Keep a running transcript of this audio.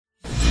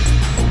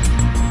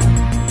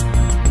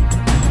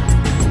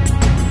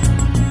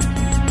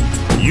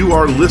You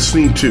are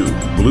listening to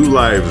Blue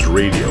Lives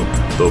Radio,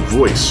 the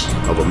voice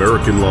of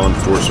American law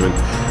enforcement,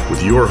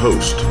 with your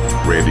host,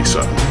 Randy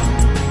Sutton.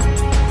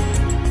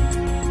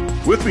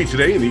 With me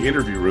today in the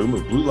interview room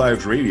of Blue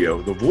Lives Radio,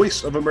 the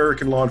voice of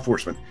American law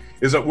enforcement,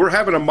 is that we're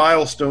having a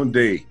milestone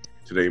day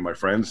today, my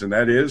friends, and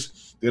that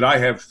is that I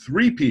have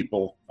three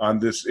people on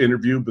this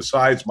interview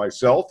besides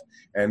myself,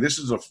 and this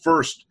is a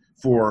first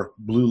for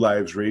Blue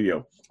Lives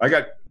Radio. I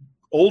got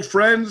old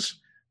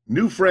friends,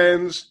 new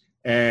friends,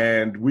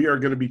 and we are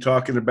going to be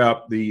talking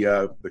about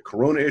the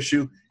corona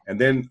issue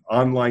and then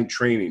online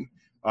training.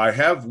 I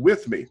have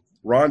with me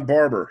Ron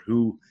Barber,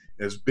 who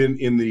has been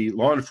in the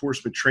law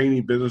enforcement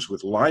training business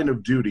with Line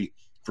of Duty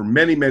for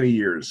many, many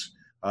years.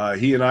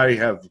 He and I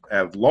have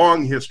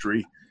long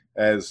history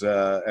as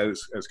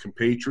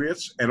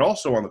compatriots, and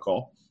also on the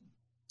call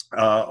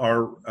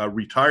are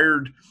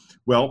retired.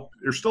 Well,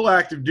 they're still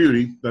active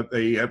duty, but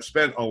they have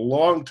spent a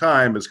long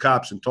time as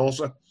cops in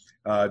Tulsa.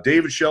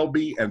 David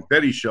Shelby and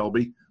Betty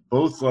Shelby,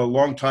 both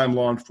longtime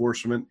law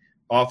enforcement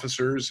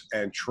officers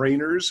and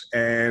trainers,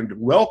 and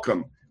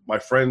welcome, my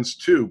friends,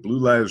 to Blue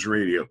Lives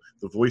Radio,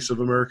 the voice of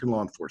American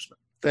law enforcement.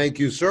 Thank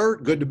you, sir.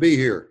 Good to be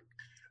here.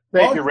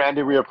 Thank you,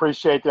 Randy. We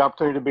appreciate the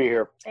opportunity to be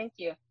here. Thank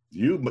you.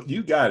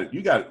 You got it.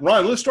 You got it.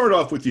 Ron, let's start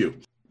off with you.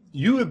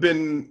 You have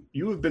been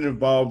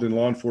involved in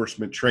law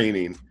enforcement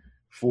training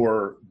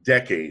for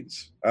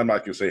decades. I'm not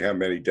going to say how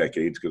many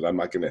decades because I'm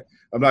not going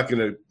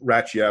to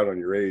rat you out on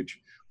your age.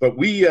 But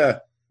we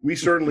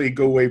certainly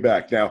go way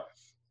back. Now,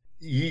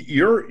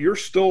 you're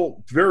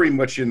still very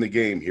much in the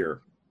game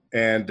here,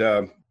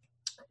 and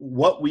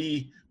what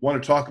we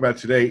want to talk about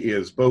today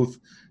is both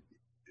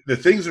the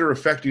things that are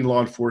affecting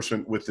law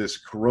enforcement with this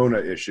corona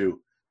issue,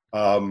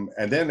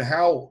 and then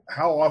how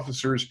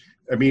officers.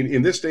 I mean,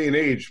 in this day and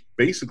age,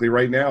 basically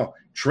right now,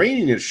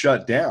 training is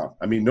shut down.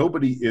 I mean,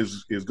 nobody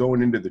is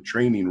going into the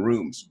training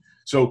rooms.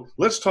 So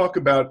let's talk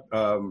about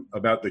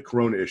the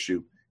corona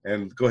issue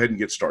and go ahead and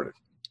get started.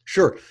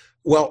 Sure.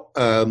 Well,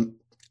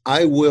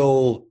 I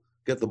will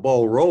get the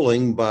ball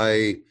rolling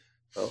by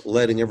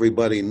letting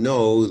everybody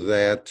know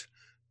that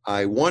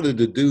I wanted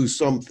to do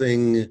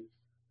something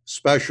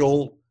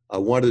special. I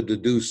wanted to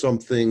do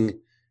something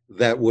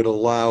that would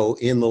allow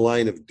in the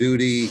line of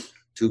duty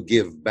to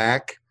give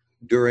back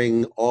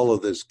during all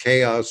of this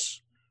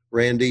chaos,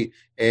 Randy.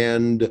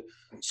 And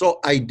so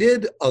I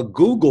did a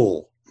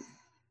Google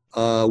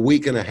a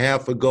week and a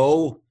half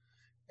ago,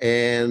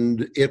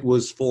 and it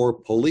was for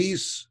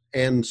police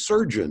and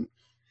surgeon.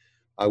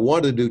 I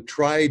wanted to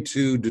try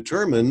to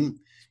determine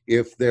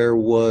if there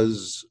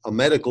was a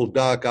medical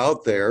doc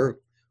out there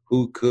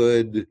who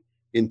could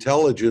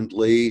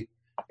intelligently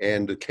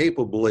and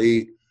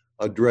capably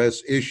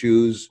address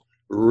issues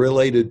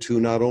related to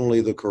not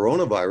only the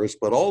coronavirus,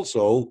 but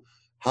also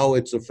how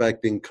it's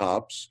affecting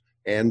cops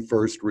and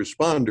first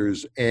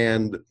responders.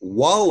 And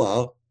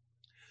voila,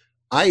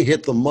 I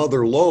hit the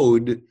mother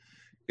lode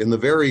in the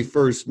very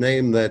first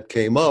name that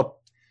came up.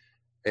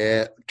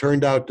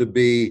 Turned out to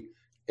be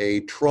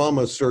a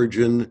trauma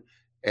surgeon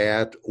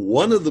at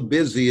one of the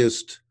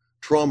busiest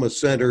trauma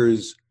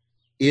centers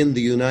in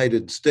the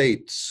United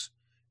States,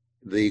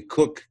 the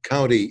Cook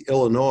County,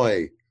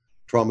 Illinois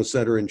Trauma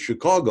Center in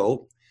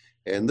Chicago.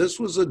 And this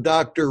was a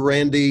Dr.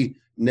 Randy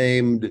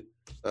named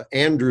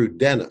Andrew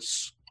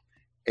Dennis.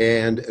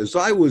 And as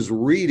I was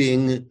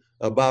reading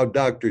about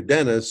Dr.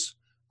 Dennis,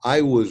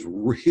 I was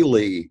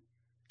really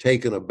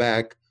taken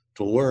aback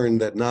to learn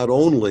that not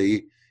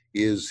only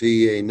is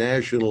he a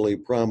nationally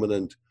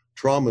prominent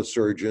trauma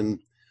surgeon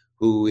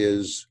who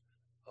is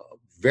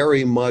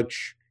very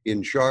much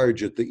in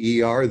charge at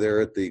the ER there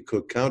at the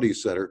Cook County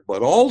Center,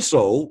 but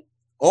also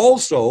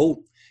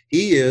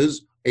he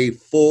is a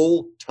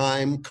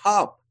full-time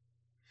cop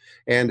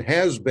and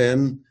has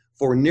been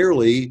for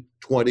nearly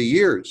 20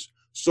 years.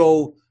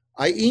 So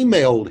I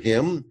emailed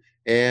him,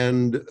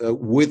 and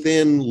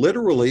within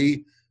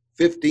literally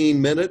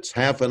 15 minutes,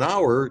 half an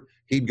hour,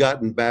 he'd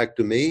gotten back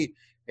to me,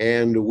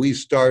 and we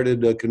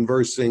started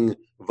conversing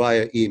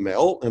via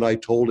email, and I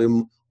told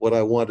him what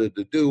I wanted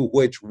to do,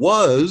 which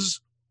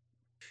was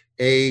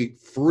a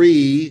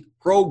free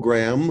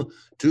program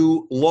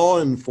to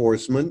law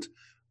enforcement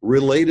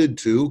related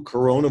to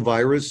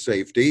coronavirus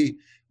safety,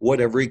 what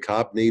every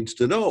cop needs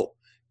to know.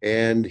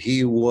 And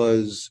he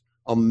was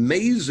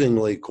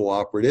amazingly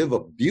cooperative,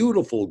 a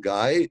beautiful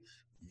guy,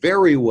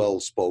 very well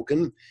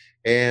spoken.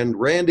 And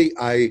Randy,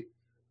 I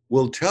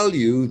will tell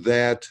you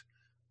that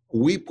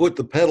we put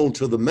the pedal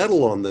to the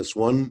metal on this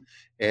one,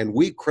 and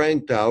we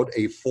cranked out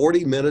a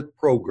 40-minute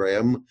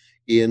program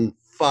in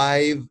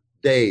 5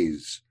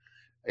 days.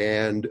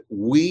 And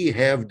we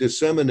have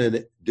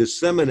disseminated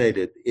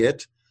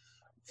it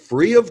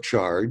free of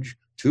charge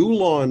to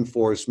law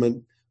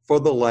enforcement for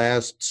the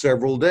last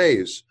several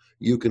days.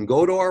 You can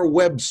go to our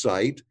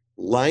website,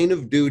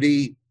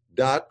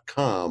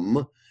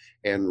 lineofduty.com,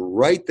 and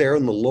right there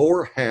in the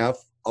lower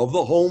half of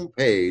the home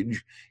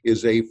page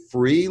is a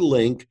free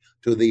link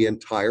to the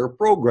entire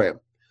program.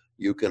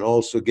 You can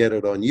also get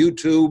it on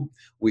YouTube.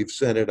 We've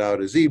sent it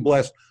out as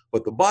e-blast.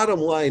 But the bottom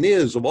line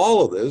is, of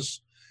all of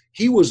this,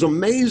 he was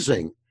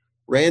amazing.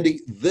 Randy,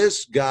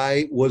 this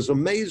guy was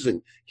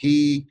amazing.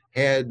 He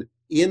had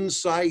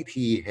insight,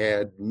 he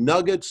had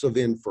nuggets of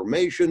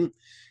information,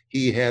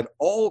 he had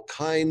all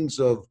kinds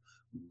of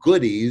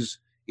goodies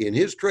in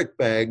his trick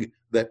bag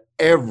that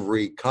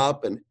every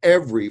cop and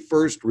every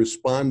first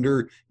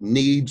responder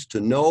needs to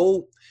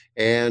know.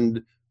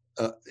 And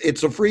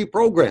it's a free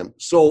program.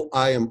 So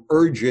I am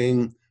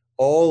urging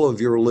all of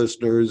your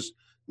listeners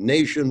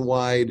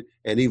nationwide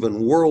and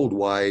even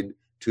worldwide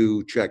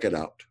to check it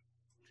out.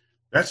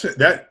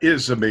 That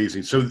is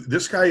amazing. So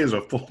this guy is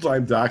a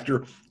full-time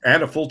doctor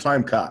and a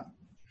full-time cop.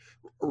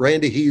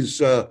 Randy,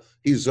 he's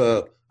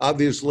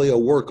obviously a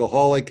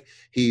workaholic.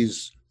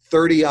 He's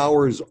 30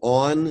 hours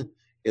on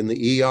in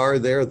the ER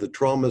there, the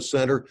trauma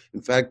center.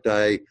 In fact,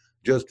 I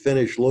just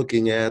finished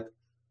looking at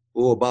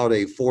about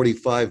a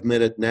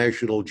 45-minute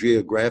National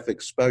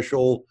Geographic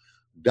special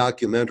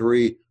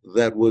documentary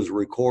that was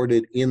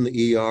recorded in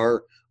the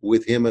ER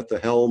with him at the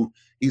helm.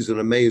 He's an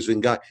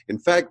amazing guy. In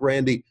fact,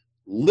 Randy,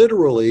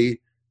 literally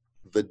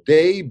the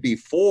day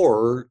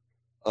before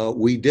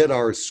we did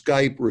our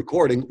Skype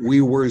recording,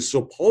 we were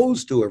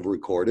supposed to have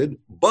recorded,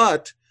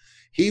 but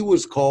he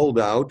was called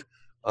out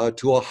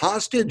to a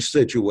hostage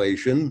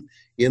situation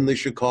in the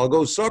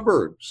Chicago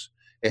suburbs.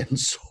 And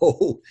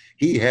so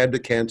he had to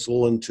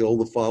cancel until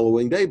the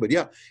following day. But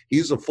yeah,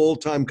 he's a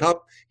full-time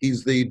cop.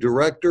 He's the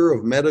director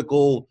of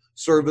medical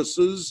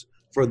services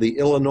for the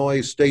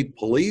Illinois State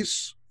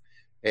Police,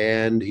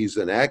 and he's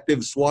an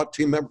active SWAT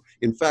team member.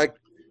 In fact,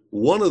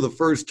 one of the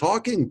first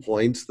talking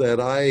points that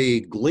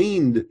I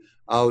gleaned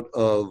out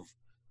of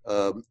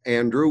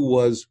Andrew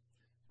was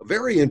a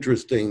very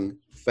interesting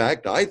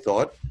fact, I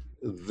thought,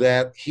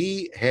 that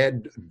he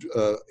had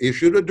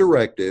issued a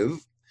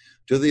directive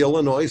to the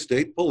Illinois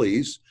State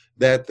Police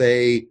that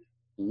they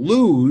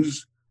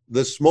lose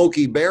the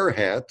Smokey Bear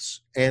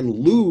hats and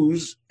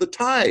lose the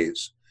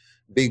ties,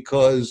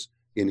 because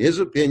in his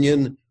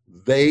opinion,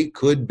 they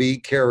could be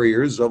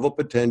carriers of a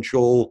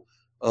potential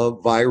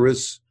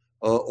virus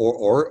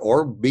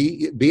or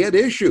be at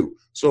issue.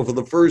 So for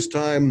the first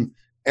time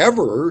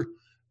ever,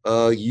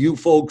 you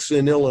folks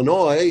in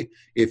Illinois,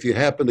 if you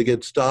happen to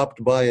get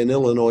stopped by an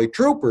Illinois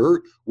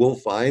trooper, will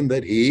find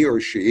that he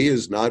or she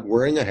is not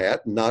wearing a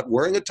hat and not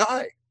wearing a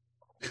tie.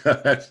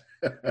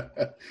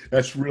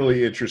 That's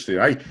really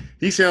interesting.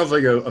 He sounds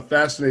like a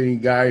fascinating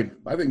guy.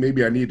 I think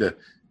maybe I need to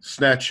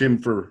snatch him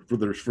for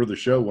the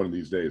show one of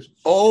these days.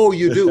 Oh,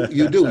 you do.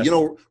 You do. You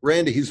know,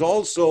 Randy, he's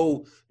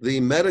also the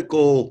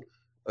medical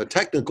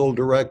technical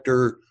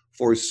director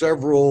for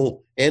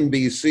several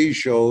NBC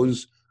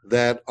shows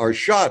that are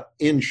shot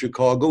in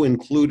Chicago,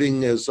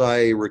 including, as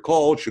I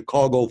recall,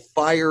 Chicago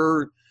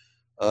Fire.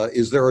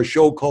 Is there a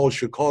show called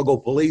Chicago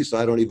Police?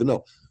 I don't even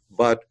know.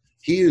 But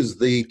he is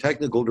the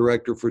technical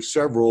director for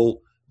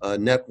several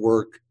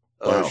network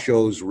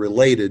shows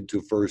related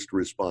to first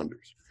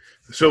responders.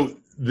 So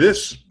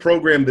this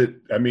program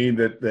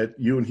that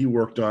you and he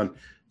worked on,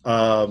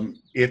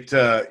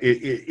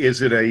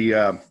 is it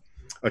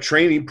a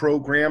training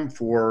program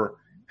for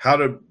how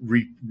to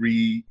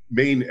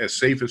remain as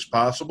safe as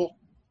possible?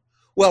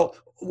 Well,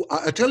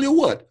 I tell you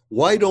what,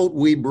 why don't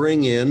we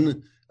bring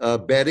in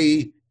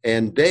Betty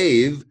and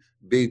Dave,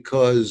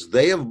 because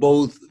they have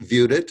both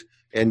viewed it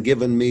and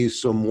given me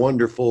some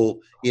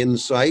wonderful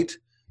insight.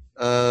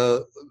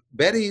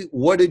 Betty,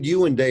 what did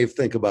you and Dave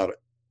think about it?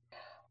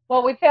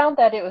 Well, we found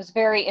that it was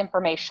very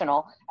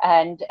informational,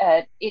 and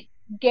it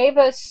gave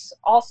us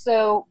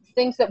also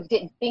things that we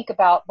didn't think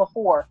about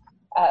before.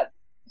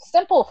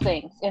 Simple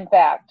things, in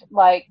fact,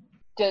 like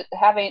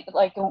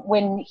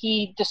when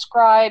he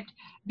described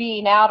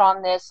being out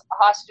on this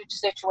hostage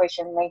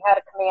situation, they had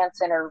a command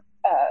center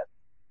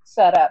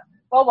set up.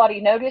 Well, what he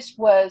noticed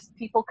was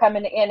people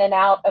coming in and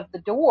out of the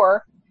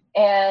door,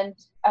 and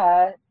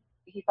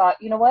he thought,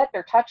 you know what,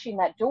 they're touching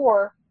that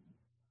door.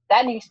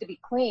 That needs to be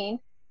clean,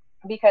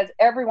 because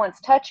everyone's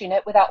touching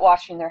it without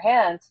washing their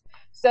hands.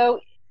 So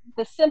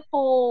the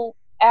simple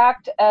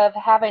act of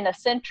having a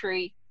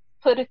sentry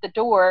put at the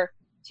door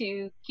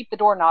to keep the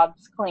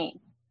doorknobs clean.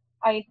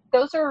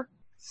 Those are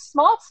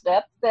small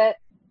steps that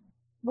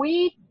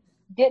we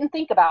didn't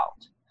think about.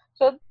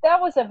 So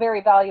that was a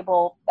very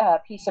valuable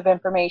piece of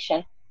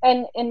information.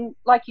 And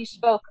like you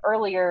spoke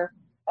earlier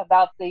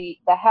about the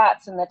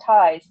hats and the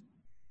ties,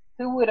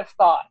 who would have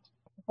thought?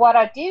 What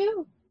I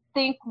do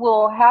think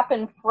will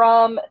happen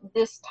from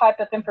this type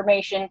of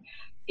information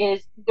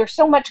is there's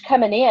so much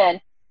coming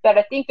in, but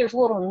I think there's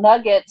little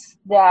nuggets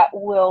that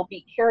will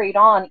be carried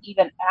on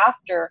even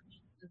after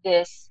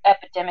this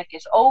epidemic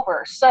is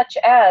over, such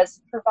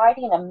as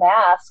providing a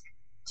mask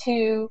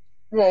to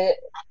the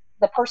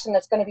person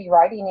that's going to be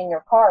riding in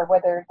your car,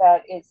 whether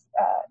that is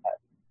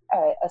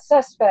a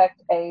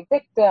suspect, a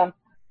victim,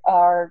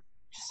 or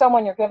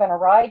someone you're giving a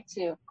ride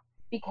to.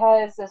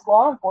 Because as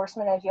law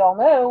enforcement, as you all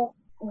know,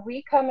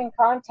 we come in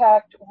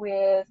contact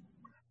with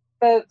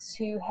folks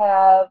who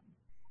have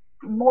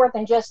more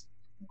than just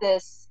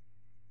this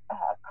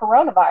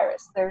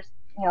coronavirus. There's,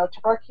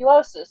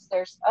 tuberculosis.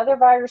 There's other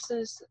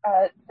viruses,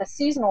 the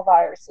seasonal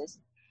viruses.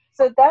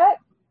 So that,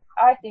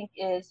 I think,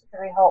 is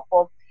very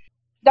helpful.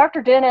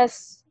 Dr.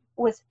 Dennis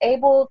was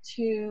able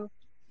to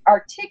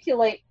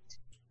articulate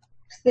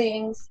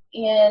things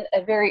in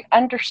a very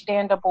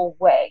understandable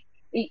way.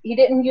 He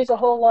didn't use a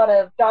whole lot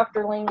of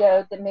doctor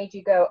lingo that made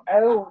you go,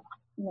 oh,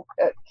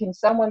 can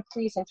someone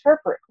please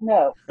interpret?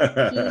 No.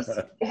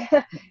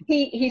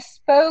 He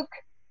spoke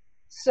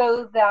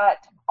so that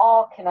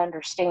all can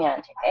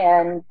understand,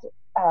 and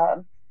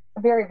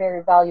very,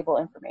 very valuable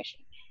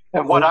information.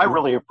 And what I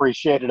really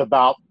appreciated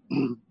about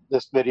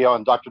this video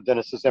and Dr.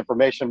 Dennis's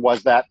information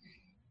was that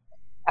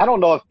I don't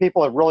know if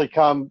people have really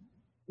come,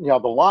 the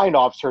line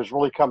officers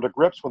really come to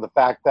grips with the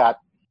fact that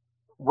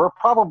we're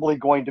probably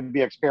going to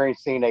be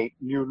experiencing a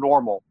new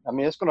normal. I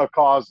mean, it's going to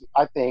cause,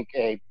 I think,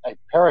 a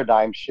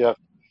paradigm shift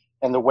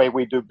in the way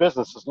we do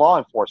business as law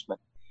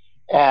enforcement.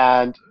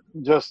 And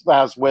just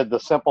as with the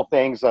simple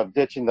things of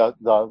ditching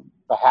the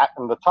hat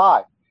and the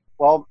tie,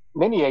 well,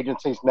 many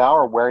agencies now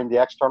are wearing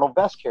the external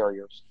vest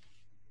carriers.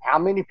 How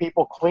many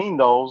people clean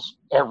those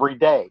every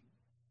day?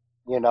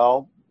 In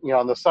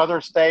the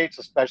southern states,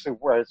 especially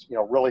where it's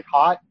really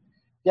hot,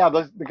 yeah,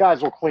 the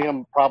guys will clean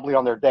them probably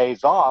on their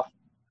days off,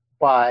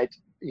 but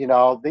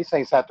these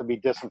things have to be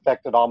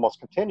disinfected almost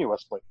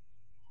continuously.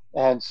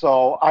 And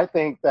so I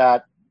think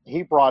that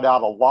he brought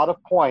out a lot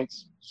of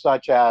points,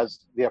 such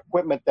as the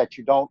equipment that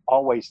you don't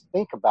always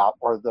think about,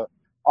 or the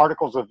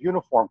articles of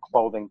uniform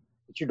clothing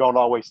that you don't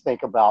always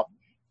think about,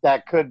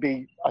 that could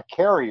be a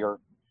carrier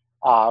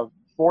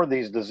for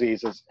these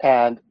diseases.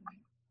 And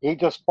he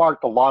just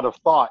sparked a lot of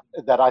thought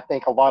that I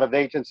think a lot of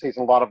agencies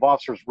and a lot of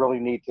officers really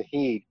need to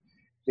heed,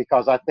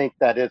 because I think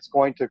that it's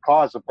going to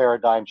cause a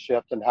paradigm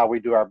shift in how we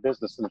do our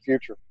business in the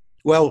future.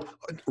 Well,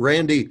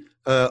 Randy,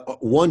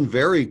 one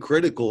very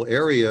critical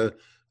area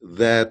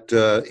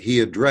that he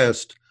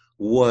addressed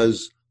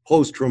was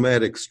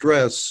post-traumatic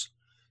stress,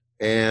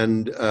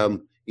 and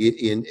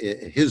in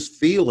his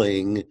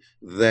feeling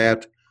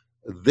that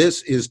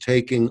this is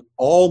taking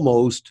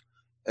almost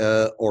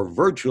or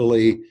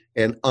virtually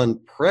an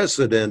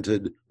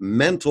unprecedented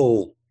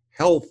mental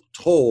health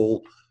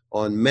toll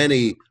on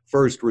many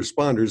first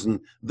responders, and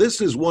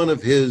this is one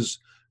of his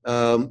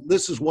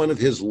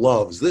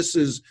loves. This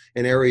is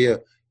an area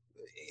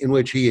in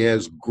which he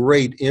has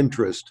great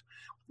interest,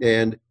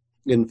 and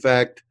in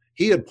fact,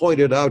 he had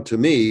pointed out to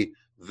me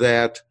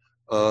that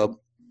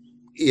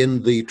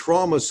in the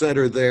trauma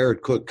center there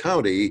at Cook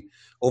County,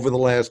 over the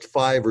last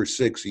 5 or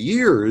 6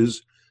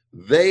 years,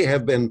 they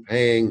have been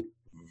paying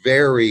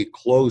very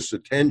close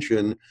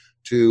attention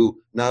to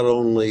not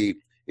only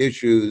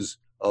issues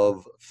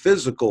of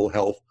physical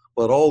health,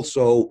 but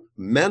also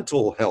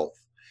mental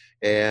health.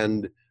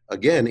 And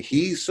again,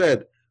 he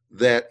said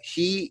that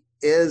he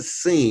is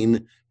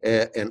seeing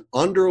an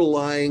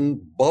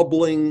underlying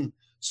bubbling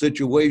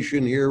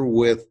situation here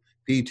with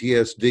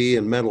PTSD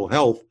and mental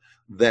health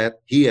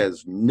that he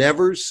has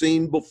never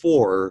seen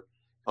before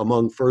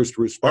among first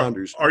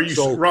responders. Are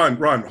you, Ron,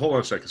 hold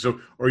on a second. So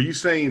are you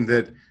saying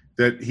that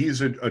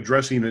he's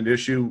addressing an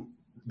issue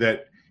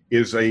that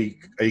is a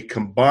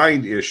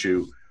combined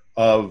issue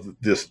of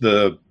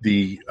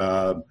the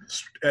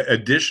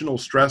additional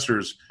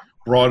stressors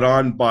brought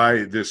on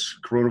by this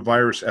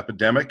coronavirus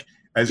epidemic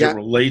as it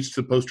relates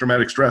to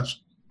post-traumatic stress?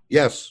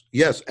 Yes,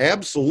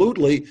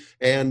 absolutely.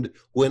 And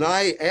when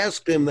I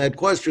asked him that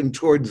question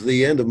towards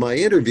the end of my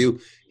interview,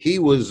 he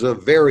was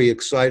very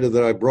excited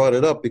that I brought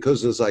it up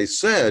because, as I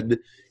said,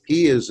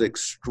 he is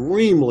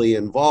extremely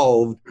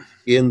involved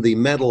in the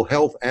mental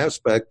health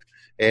aspect,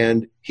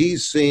 and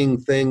he's seeing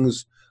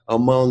things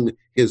among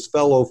his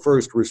fellow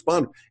first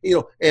responders.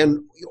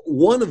 And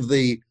one of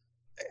the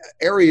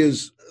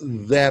areas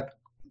that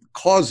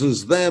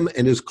causes them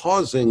and is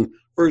causing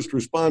first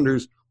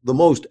responders the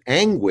most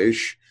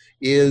anguish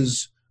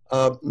is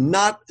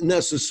not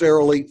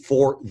necessarily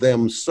for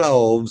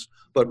themselves,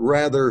 but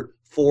rather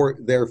for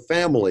their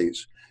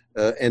families.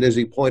 And as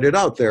he pointed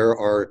out, there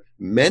are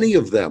many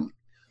of them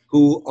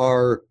who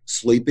are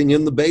sleeping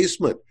in the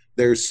basement.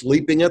 They're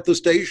sleeping at the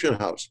station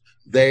house.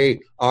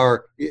 They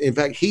are, in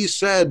fact, he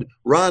said,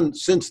 Ron,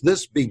 since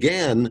this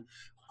began,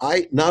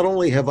 not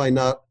only have I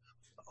not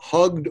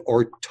hugged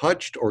or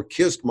touched or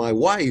kissed my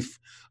wife,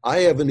 I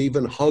haven't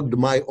even hugged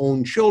my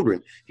own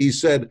children. He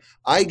said,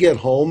 I get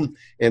home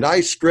and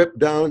I strip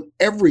down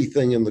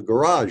everything in the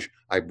garage.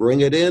 I bring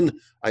it in.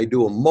 I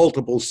do a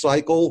multiple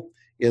cycle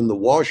in the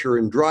washer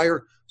and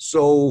dryer.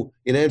 So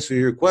in answer to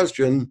your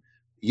question,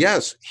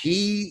 yes,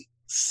 he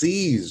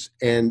sees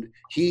and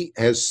he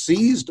has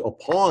seized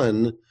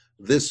upon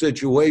this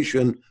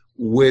situation,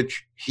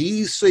 which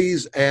he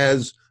sees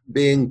as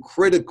being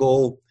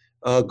critical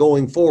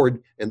going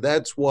forward. And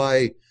that's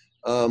why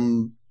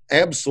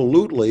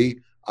absolutely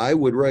I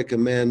would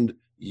recommend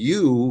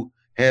you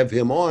have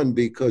him on,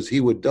 because he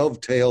would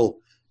dovetail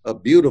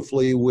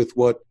beautifully with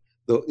what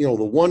the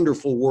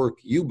wonderful work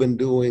you've been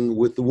doing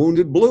with the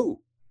Wounded Blue.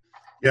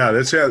 Yeah,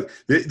 this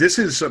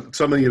is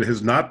something that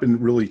has not been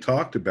really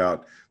talked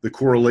about, the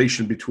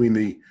correlation between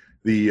the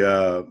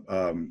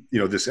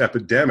this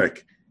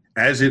epidemic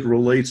as it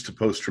relates to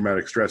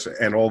post-traumatic stress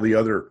and all the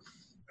other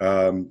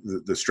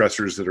the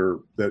stressors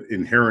that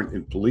inherent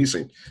in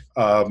policing.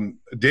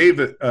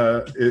 Dave,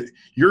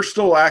 you're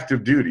still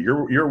active duty.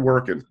 You're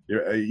working,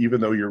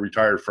 even though you're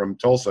retired from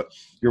Tulsa.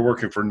 You're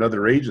working for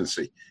another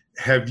agency.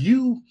 Have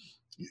you?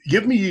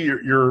 Give me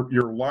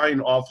your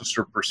line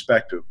officer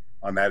perspective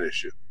on that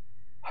issue.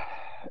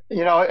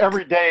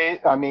 Every day,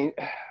 I mean,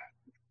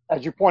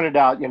 as you pointed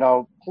out,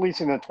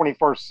 policing in the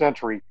 21st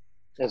century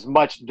is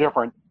much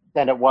different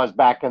than it was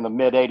back in the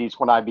mid 80s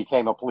when I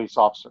became a police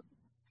officer.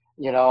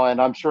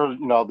 And I'm sure,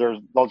 there's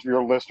those of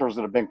your listeners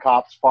that have been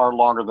cops far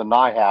longer than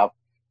I have,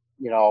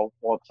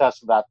 will attest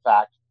to that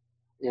fact,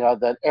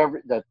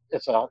 that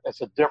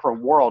it's a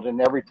different world.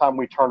 And every time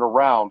we turn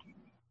around,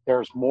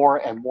 there's more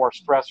and more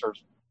stressors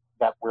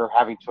that we're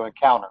having to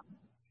encounter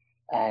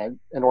and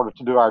in order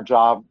to do our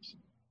jobs.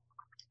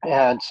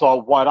 And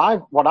so what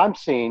I'm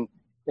seeing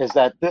is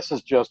that this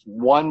is just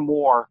one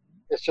more.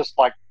 It's just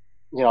like,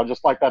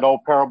 just like that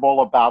old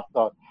parable about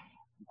the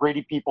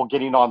greedy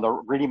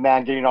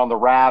man getting on the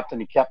raft,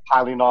 and he kept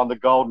piling on the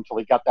gold until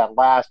he got that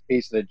last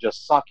piece and it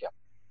just sunk him,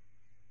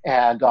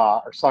 and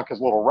or sunk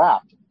his little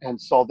raft. And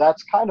so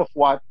that's kind of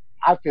what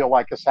I feel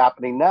like is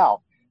happening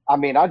now. I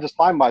mean, I just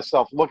find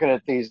myself looking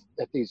at these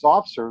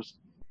officers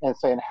and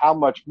saying, how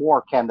much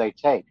more can they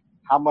take?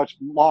 How much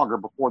longer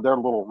before their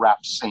little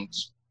raft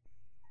sinks?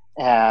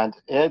 And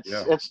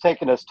it's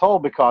taking its toll,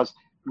 because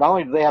not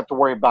only do they have to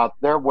worry about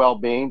their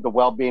well-being, the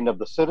well-being of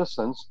the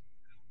citizens,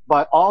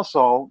 but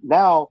also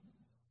now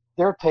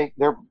the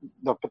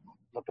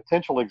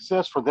potential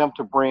exists for them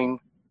to bring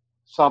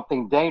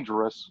something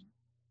dangerous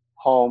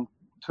home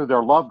to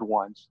their loved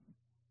ones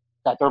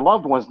that their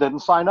loved ones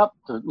didn't sign up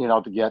to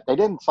get. They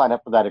didn't sign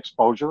up for that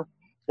exposure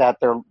that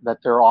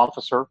their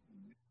officer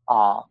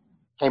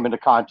came into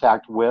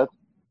contact with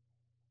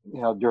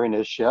during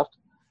his shift.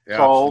 Yeah,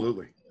 so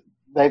absolutely.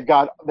 They've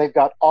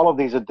got all of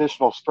these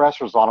additional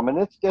stressors on them, and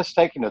it's just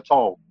taking a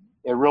toll.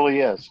 It really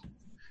is.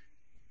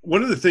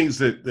 One of the things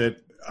that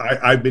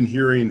I've been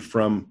hearing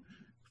from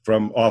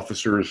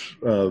officers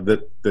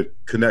that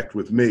connect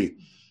with me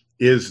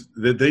is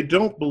that they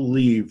don't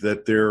believe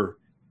that their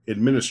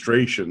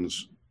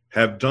administrations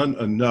have done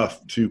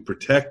enough to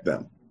protect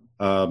them.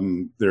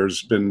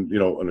 There's been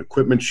an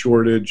equipment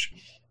shortage.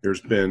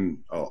 There's been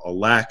a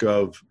lack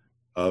of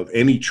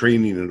any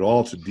training at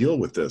all to deal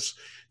with this.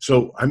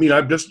 So I mean,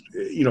 I'm just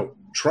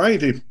trying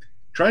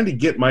to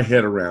get my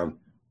head around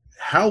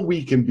how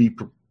we can be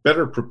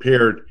better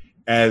prepared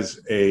as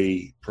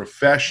a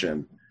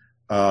profession,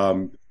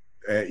 in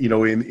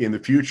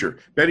the future.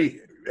 Betty,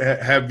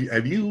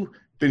 have you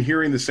been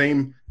hearing the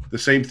same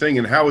thing,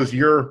 and how has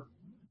your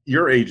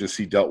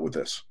agency dealt with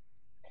this?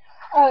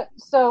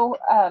 So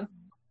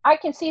I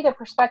can see the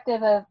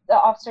perspective of the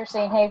officer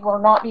saying, "Hey, we're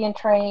not being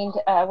trained.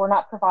 We're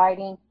not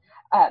providing."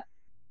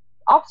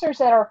 Officers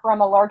that are from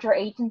a larger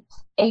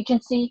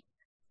agency,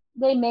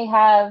 they may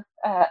have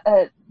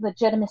a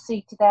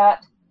legitimacy to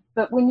that.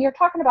 But when you're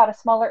talking about a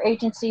smaller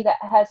agency that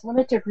has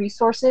limited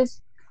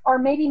resources, or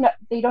maybe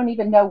they don't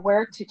even know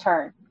where to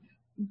turn,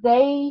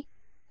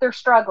 they're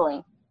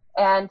struggling.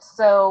 And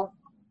so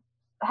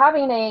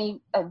having a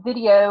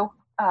video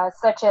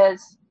such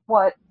as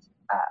what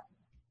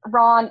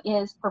Ron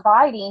is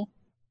providing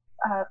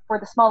for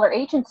the smaller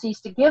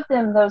agencies, to give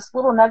them those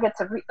little nuggets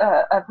of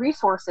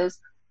resources,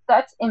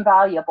 that's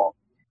invaluable.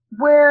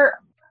 Where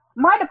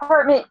my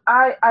department,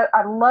 I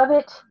love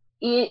it.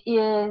 It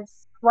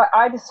is what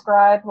I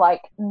describe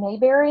like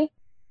Mayberry,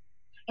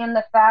 in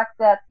the fact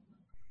that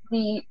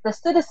the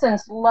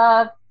citizens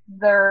love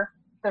their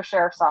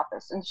sheriff's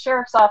office, and the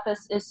sheriff's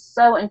office is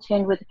so in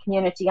tune with the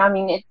community. I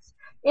mean,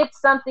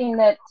 it's something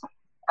that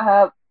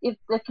if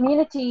the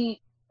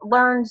community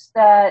learns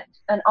that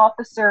an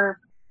officer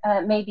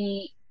may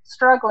be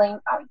struggling,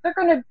 they're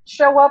going to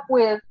show up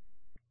with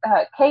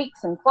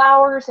cakes and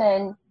flowers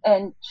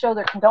and show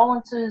their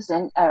condolences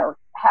and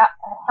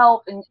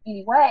help in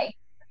any way.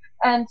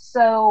 And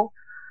so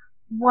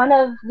one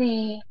of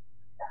the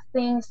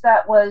things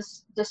that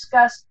was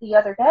discussed the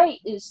other day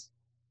is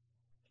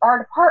our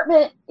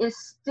department is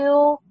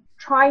still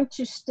trying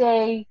to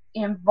stay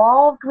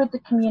involved with the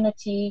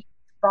community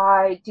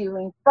by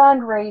doing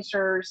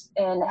fundraisers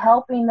and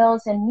helping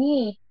those in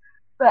need.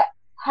 But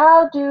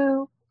how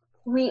do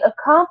we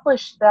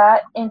accomplish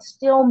that and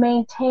still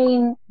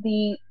maintain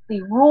the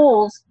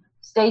rules?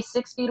 Stay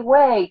 6 feet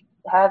away,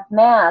 have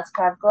masks,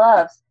 have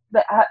gloves.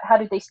 But how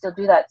do they still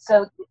do that?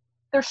 So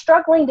they're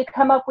struggling to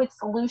come up with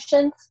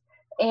solutions,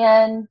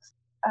 and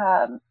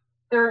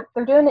they're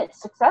doing it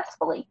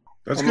successfully.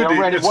 That's good.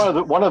 Randy,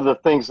 one of the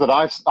things that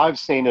I've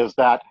seen is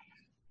that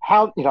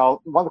one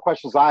of the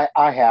questions I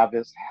have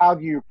is, how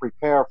do you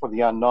prepare for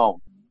the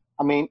unknown?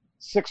 I mean,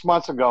 6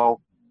 months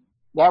ago,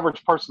 the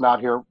average person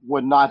out here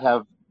would not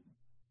have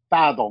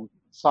fathomed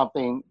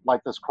something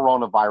like this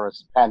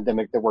coronavirus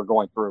pandemic that we're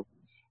going through.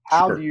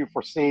 How do you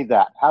foresee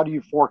that? How do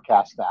you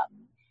forecast that?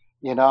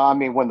 I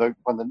mean, when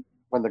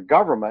the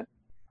government,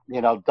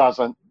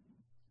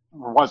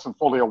 wasn't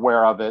fully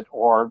aware of it,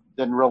 or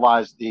didn't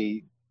realize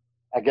the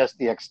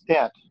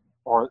extent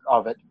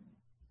of it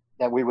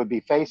that we would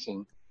be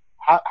facing.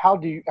 how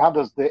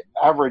does the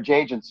average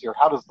agency or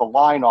how does the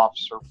line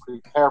officer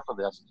prepare for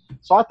this?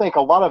 So I think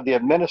a lot of the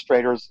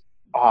administrators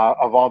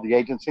of all the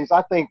agencies,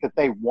 I think that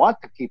they want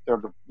to keep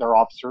their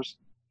officers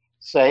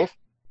safe,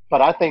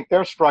 but I think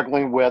they're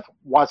struggling with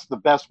what's the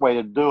best way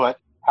to do it.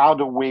 How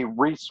do we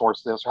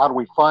resource this? How do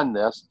we fund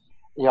this?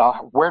 You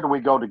know, where do we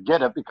go to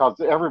get it? Because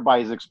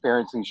everybody's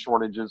experiencing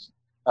shortages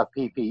of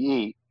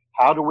PPE.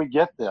 How do we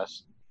get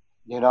this?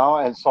 You know,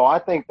 and so I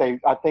think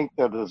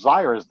the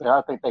desire is there.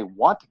 I think they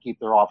want to keep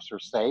their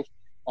officers safe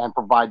and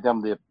provide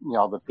them the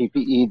the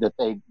PPE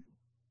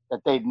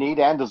that they need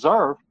and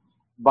deserve.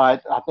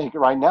 But I think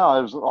right now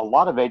there's a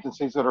lot of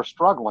agencies that are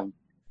struggling.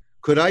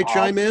 Could I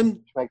chime in?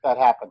 To make that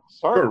happen?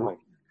 Certainly.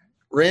 Sure.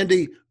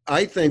 Randy,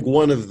 I think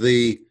one of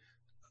the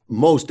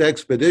most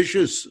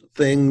expeditious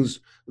things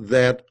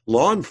that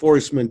law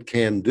enforcement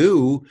can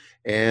do,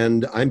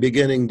 and I'm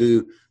beginning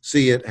to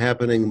see it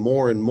happening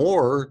more and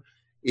more,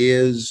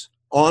 is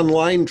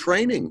online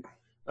training,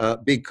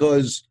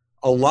 because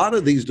a lot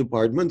of these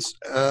departments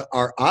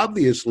are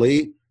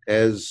obviously,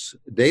 as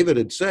David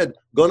had said,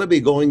 going to be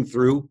going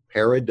through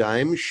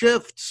paradigm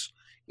shifts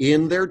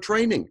in their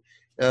training.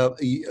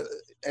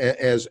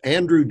 As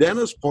Andrew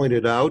Dennis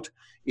pointed out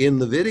in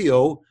the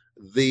video,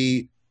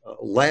 the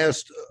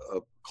last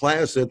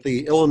class at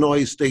the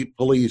Illinois State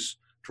Police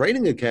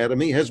Training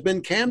Academy has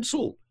been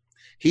canceled.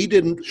 He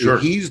didn't, Sure.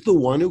 He's the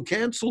one who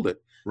canceled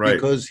it, Right.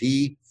 because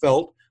he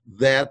felt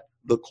that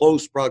the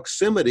close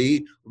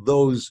proximity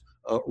those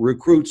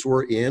recruits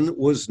were in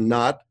was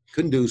not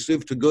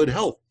conducive to good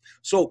health.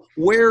 So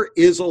where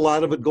is a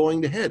lot of it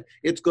going to head?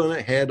 It's going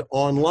to head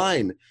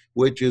online,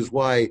 which is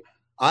why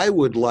I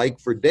would like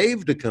for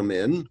Dave to come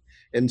in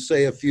and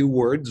say a few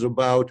words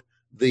about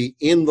the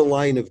in the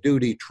line of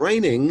duty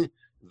training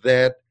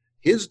that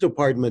his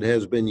department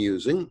has been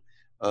using.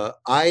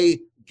 I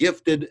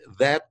gifted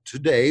that to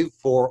Dave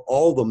for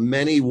all the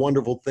many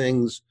wonderful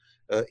things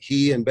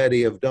he and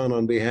Betty have done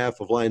on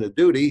behalf of Line of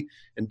Duty.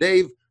 And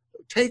Dave,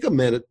 take a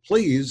minute,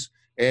 please,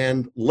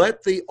 and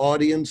let the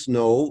audience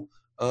know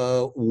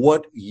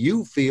what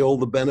you feel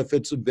the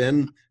benefits have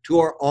been to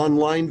our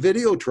online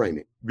video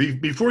training.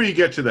 Before you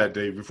get to that,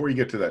 Dave,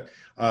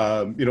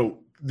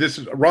 this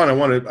is Ron.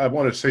 I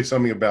want to say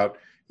something about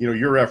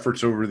your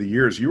efforts over the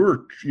years. You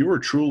were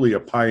truly a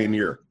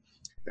pioneer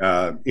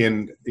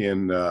in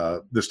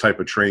this type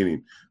of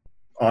training.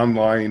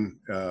 Online,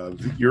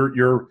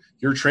 your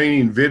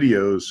training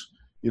videos,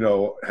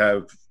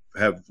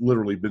 have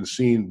literally been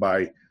seen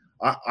by,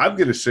 I'm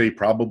going to say,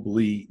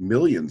 probably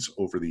millions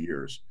over the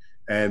years,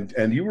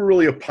 and you were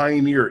really a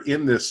pioneer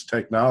in this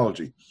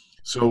technology.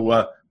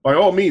 So by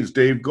all means,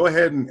 Dave, go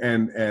ahead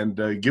and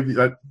give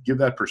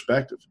that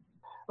perspective.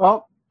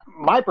 Well,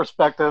 my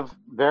perspective,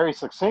 very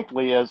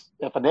succinctly, is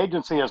if an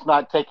agency is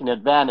not taking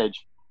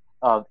advantage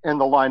of in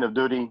the line of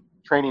duty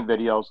training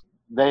videos,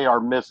 they are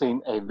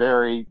missing a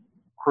very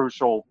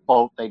crucial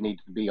boat they need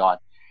to be on.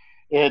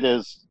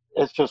 It's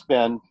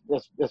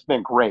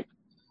been great.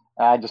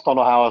 I just don't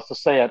know how else to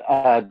say it.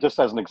 Just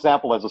as an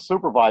example, as a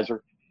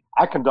supervisor,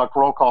 I conduct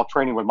roll call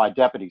training with my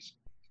deputies,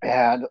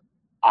 and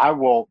I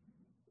will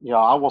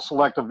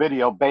select a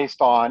video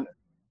based on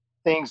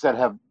things that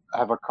have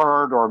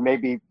occurred, or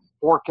maybe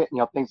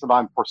things that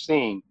I'm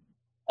foreseeing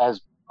as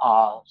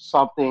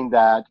something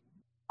that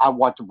I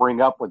want to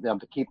bring up with them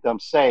to keep them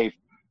safe,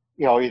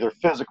 either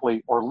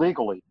physically or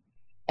legally.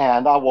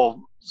 And I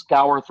will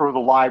scour through the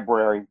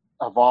library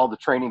of all the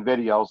training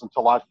videos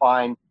until I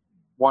find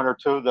one or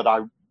two that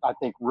I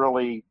think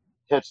really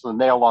hits the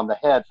nail on the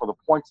head for the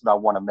points that I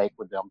want to make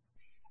with them.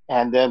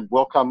 And then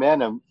we'll come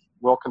in and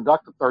we'll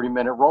conduct a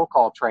 30-minute roll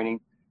call training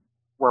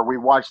where we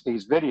watch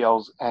these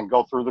videos and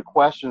go through the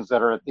questions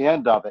that are at the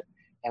end of it.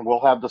 And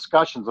we'll have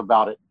discussions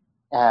about it.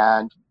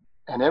 And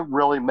it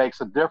really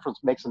makes a difference,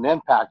 makes an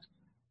impact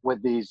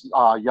with these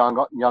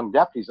young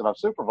deputies that I've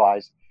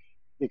supervised,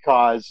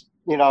 because,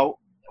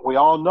 we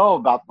all know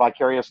about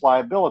vicarious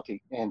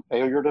liability and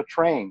failure to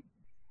train.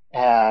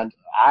 And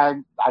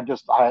I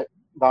not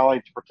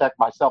only to protect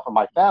myself and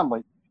my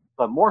family,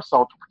 but more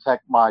so to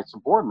protect my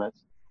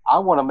subordinates, I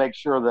want to make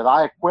sure that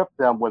I equip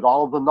them with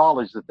all of the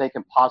knowledge that they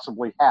can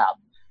possibly have.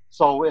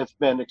 So it's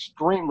been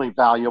extremely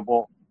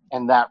valuable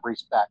in that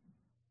respect.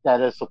 That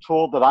it's a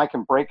tool that I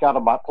can pull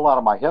out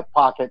of my hip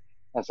pocket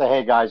and say,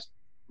 hey guys,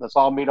 let's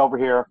all meet over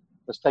here.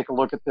 Let's take a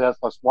look at this.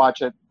 Let's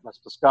watch it. Let's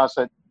discuss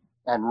it,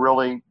 and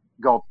really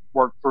go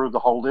work through the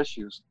whole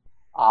issues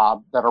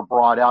that are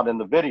brought out in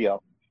the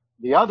video.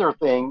 The other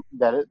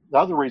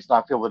reason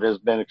I feel it has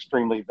been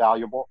extremely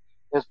valuable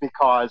is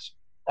because,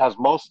 as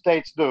most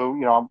states do,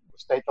 the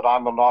state that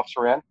I'm an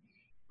officer in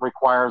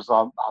requires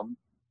a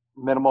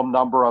minimum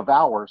number of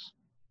hours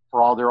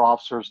for all their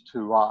officers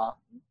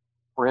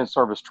for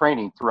in-service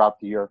training throughout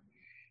the year.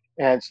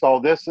 And so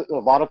this, a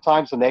lot of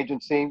times an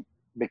agency,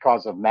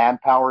 because of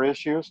manpower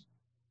issues,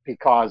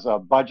 because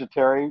of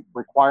budgetary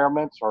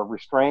requirements or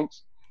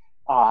restraints,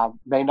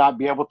 may not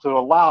be able to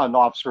allow an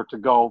officer to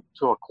go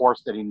to a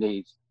course that he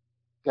needs.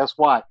 Guess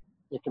what?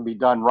 It can be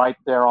done right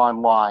there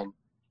online.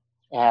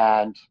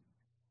 And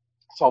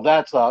So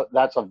that's a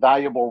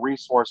valuable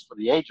resource for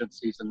the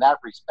agencies in that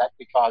respect,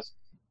 because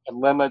it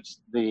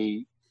limits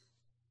the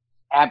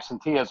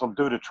absenteeism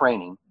due to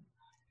training,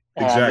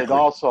 and Exactly.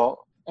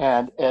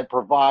 it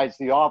provides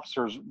the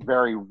officers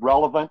very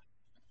relevant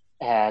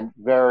and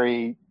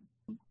very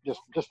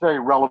just very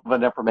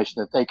relevant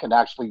information that they can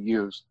actually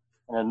use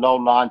in a no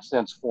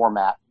nonsense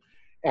format,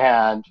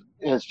 and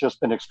it's just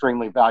been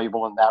extremely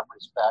valuable in that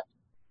respect.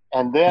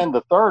 And then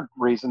the third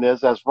reason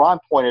is, as Ron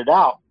pointed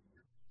out,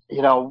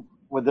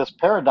 with this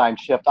paradigm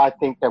shift, I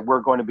think that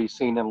we're going to be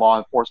seeing in law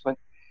enforcement.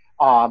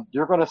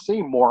 You're going to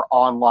see more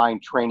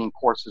online training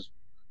courses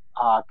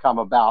come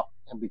about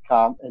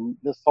and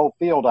this whole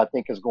field, I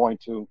think, is going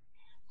to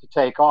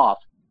take off.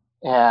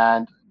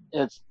 And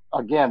it's,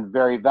 again,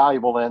 very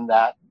valuable in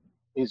that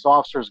these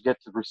officers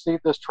get to receive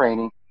this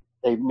training.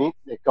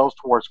 It goes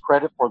towards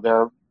credit for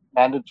their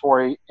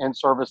mandatory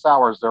in-service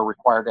hours they're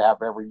required to have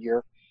every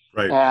year.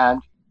 Right.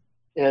 And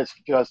it's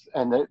just,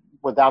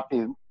 without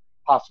the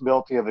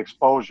possibility of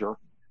exposure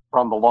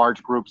from the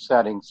large group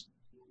settings.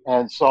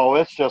 And so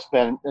it's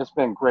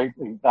been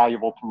greatly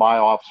valuable to my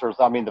officers.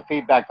 I mean, the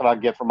feedback that I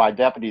get from my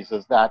deputies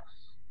is that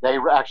they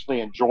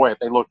actually enjoy it.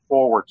 They look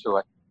forward to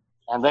it.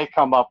 And they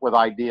come up with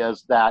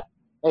ideas that,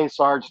 hey,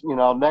 Sarge,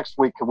 next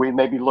week, can we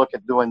maybe look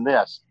at doing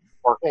this?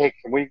 Or, hey,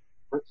 can we,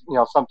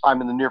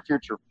 sometime in the near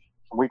future,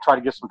 can we try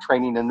to get some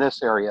training in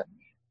this area?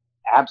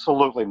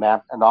 Absolutely,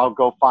 man. And I'll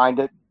go find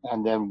it,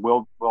 and then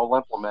we'll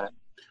implement it.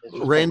 It's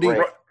just Randy? been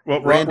great.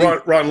 Well, Randy?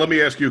 Ron, let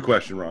me ask you a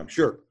question, Ron.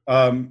 Sure.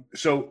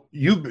 So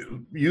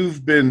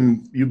you've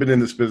been in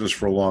this business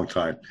for a long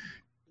time.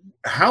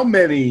 How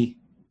many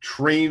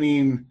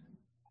training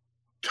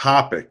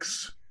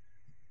topics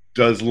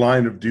does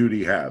Line of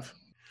Duty have?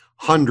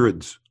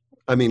 Hundreds.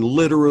 I mean,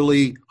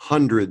 literally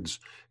hundreds.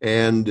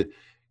 And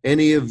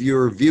any of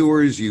your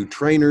viewers, you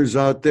trainers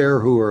out there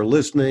who are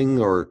listening,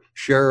 or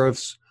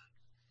sheriffs,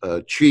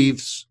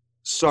 chiefs,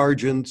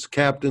 sergeants,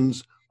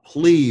 captains,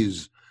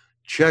 please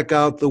check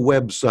out the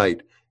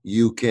website.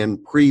 You can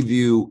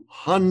preview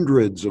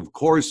hundreds of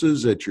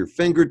courses at your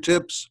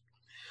fingertips.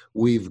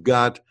 We've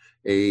got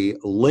a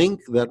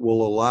link that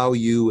will allow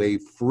you a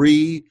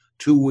free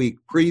 2-week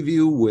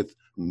preview with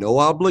no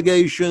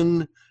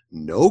obligation,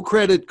 no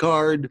credit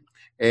card.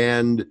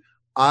 And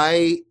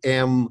I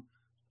am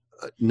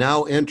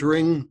now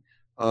entering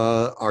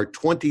our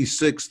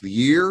 26th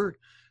year.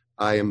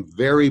 I am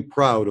very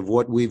proud of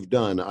what we've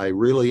done. I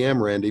really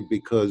am, Randy,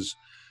 because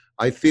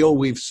I feel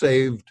we've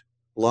saved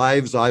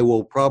lives I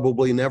will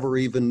probably never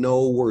even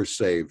know were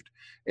saved.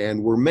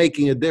 And we're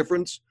making a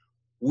difference.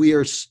 We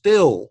are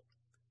still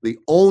the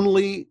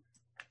only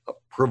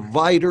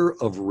provider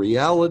of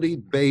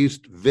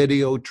reality-based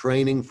video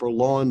training for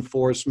law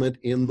enforcement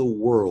in the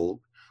world.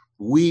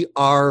 We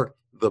are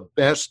the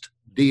best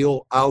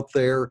deal out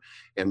there,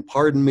 and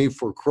pardon me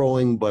for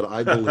crowing, but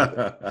I believe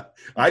it.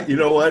 You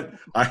know what?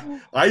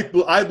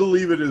 I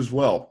believe it as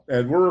well.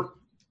 And we're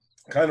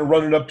kind of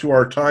running up to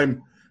our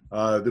time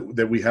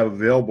that we have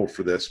available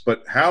for this.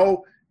 But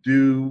how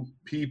do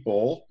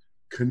people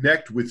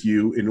connect with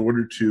you in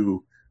order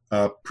to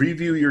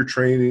preview your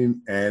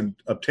training and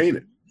obtain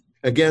it?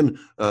 Again,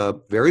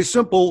 very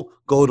simple.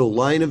 Go to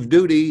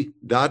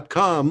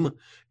lineofduty.com,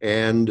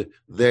 and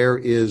there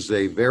is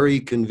a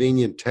very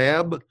convenient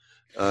tab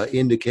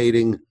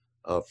indicating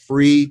a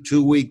free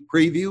 2-week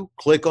preview.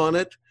 Click on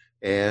it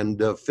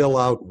and fill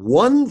out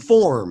one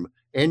form,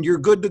 and you're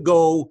good to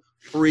go,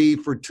 free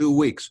for 2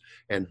 weeks.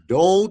 And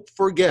don't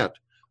forget,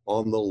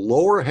 on the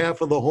lower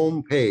half of the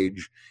home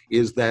page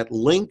is that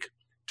link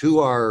to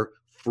our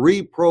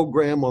free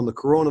program on the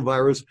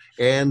coronavirus.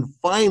 And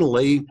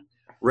finally,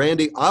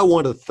 Randy, I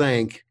want to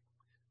thank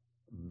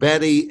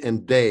Betty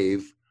and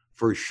Dave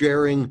for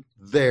sharing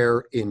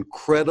their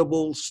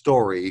incredible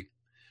story,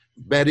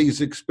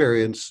 Betty's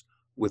experience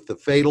with the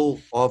fatal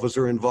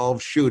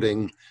officer-involved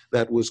shooting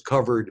that was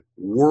covered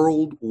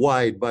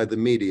worldwide by the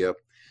media.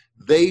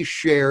 They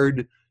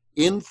shared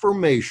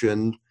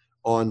information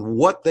on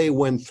what they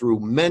went through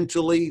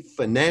mentally,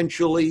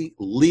 financially,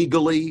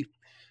 legally,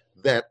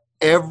 that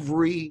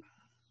every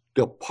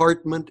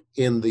department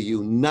in the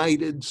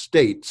United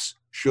States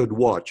should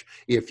watch.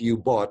 If you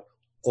bought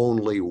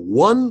only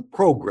one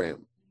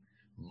program,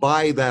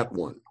 buy that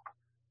one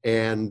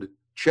and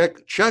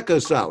check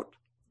us out.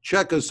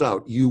 Check us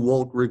out. You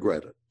won't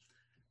regret it.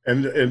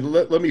 And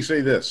let me say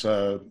this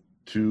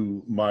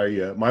to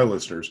my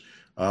listeners.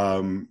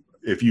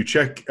 If you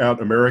check out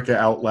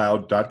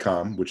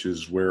AmericaOutloud.com, which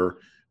is where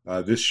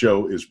this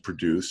show is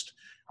produced,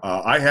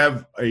 I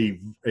have a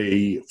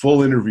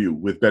full interview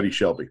with Betty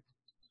Shelby,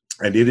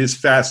 and it is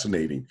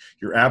fascinating.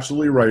 You're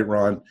absolutely right,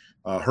 Ron.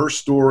 Her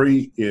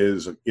story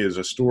is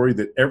a story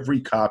that every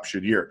cop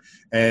should hear.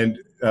 And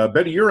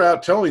Betty, you're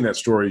out telling that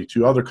story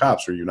to other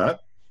cops, are you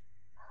not?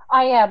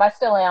 I am. I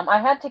still am.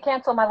 I had to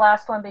cancel my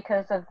last one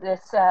because of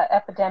this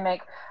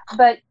epidemic.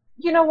 But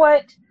you know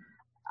what?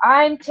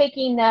 I'm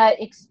taking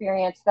that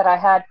experience that I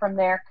had from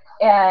there,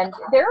 and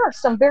there are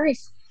some very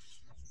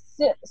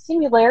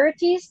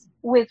similarities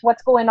with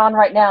what's going on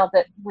right now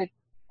that with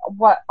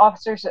what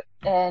officers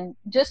and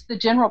just the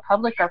general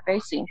public are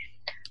facing.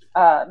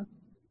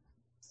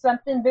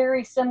 Something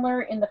very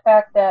similar in the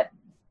fact that,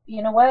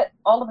 you know what,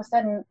 all of a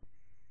sudden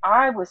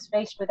I was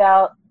faced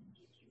without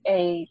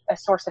a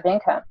source of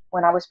income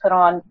when I was put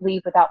on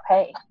leave without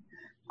pay.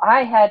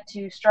 I had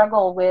to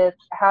struggle with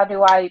how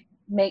do I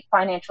make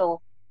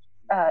financial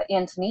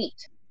ends meet,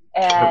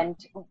 and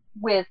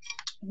with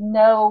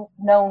no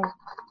known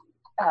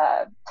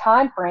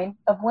time frame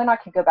of when I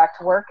could go back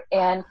to work,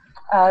 and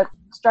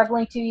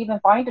struggling to even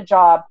find a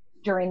job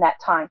during that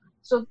time.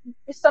 So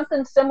it's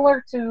something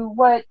similar to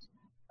what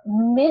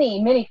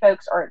many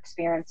folks are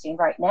experiencing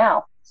right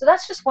now. So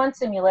that's just one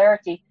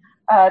similarity.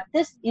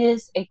 This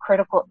is a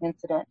critical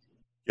incident.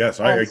 Yes,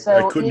 I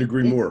couldn't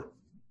agree more.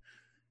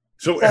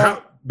 So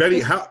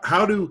Betty,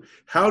 how do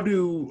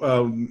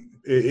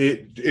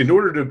in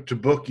order to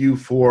book you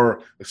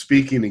for a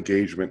speaking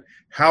engagement,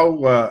 how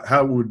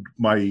would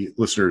my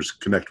listeners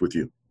connect with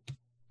you?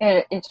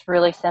 It's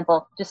really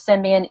simple. Just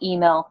send me an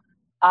email,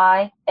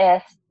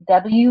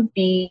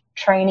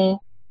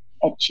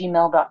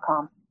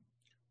 iswbtraining@gmail.com.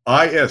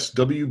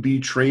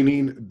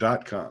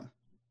 iswbtraining.com.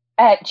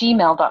 At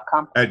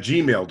gmail.com. At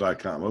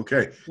gmail.com.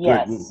 Okay.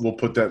 Yes. Good. We'll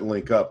put that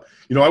link up.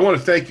 You know, I want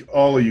to thank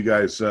all of you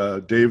guys,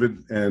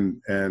 David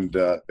and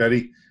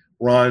Betty,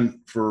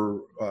 Ron,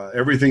 for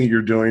everything that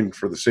you're doing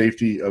for the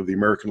safety of the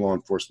American law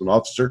enforcement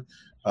officer.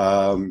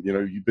 You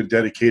know, you've been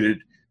dedicated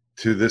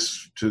to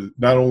this, to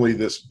not only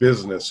this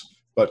business,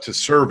 but to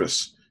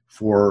service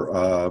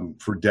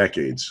for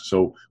decades.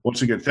 So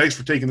once again, thanks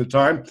for taking the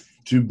time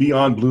to be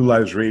on Blue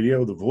Lives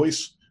Radio, the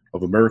voice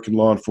of American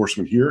law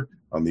enforcement here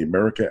on the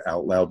America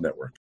Out Loud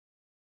Network.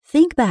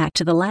 Think back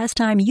to the last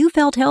time you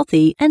felt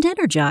healthy and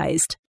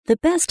energized. The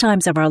best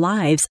times of our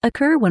lives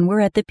occur when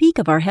we're at the peak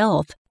of our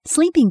health,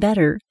 sleeping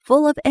better,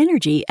 full of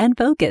energy and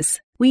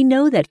focus. We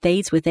know that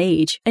fades with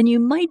age, and you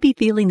might be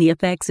feeling the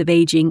effects of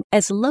aging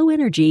as low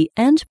energy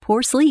and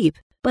poor sleep.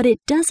 But it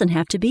doesn't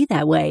have to be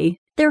that way.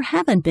 There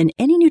haven't been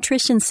any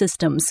nutrition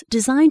systems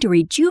designed to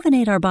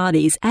rejuvenate our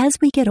bodies as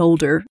we get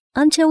older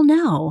until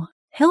now.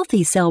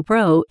 Healthy Cell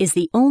Pro is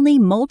the only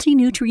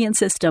multi-nutrient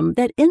system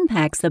that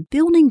impacts the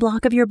building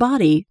block of your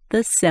body,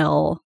 the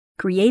cell.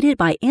 Created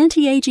by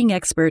anti-aging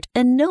expert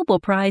and Nobel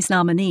Prize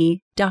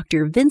nominee,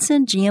 Dr.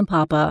 Vincent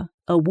Giampapa,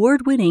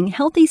 award-winning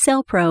Healthy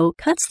Cell Pro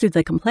cuts through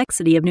the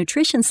complexity of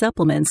nutrition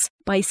supplements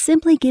by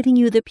simply giving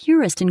you the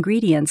purest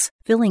ingredients,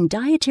 filling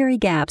dietary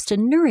gaps to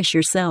nourish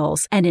your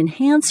cells and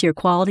enhance your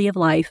quality of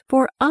life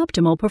for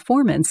optimal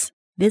performance.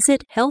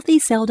 Visit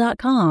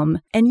healthycell.com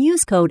and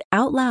use code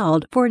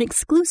OUTLOUD for an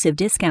exclusive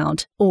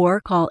discount, or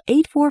call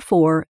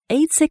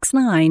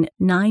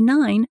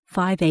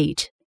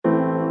 844-869-9958.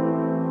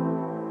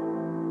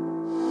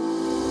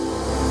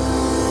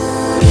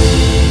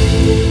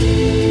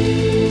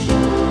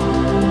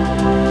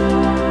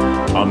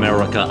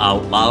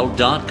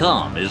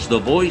 AmericaOutloud.com is the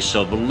voice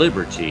of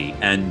liberty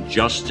and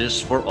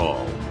justice for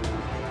all.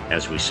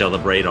 As we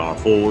celebrate our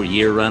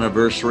 4-year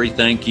anniversary,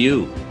 thank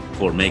you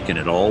for making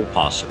it all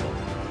possible.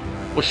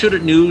 Well,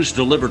 shouldn't news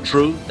deliver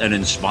truth and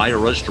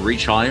inspire us to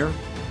reach higher?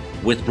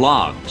 With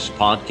blogs,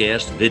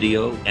 podcast,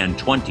 video, and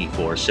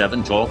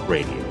 24/7 talk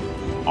radio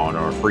on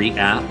our free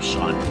apps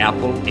on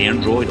Apple,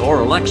 Android,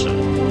 or Alexa.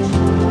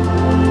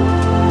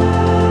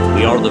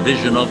 We are the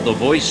vision of the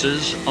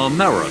Voices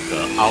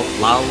America Out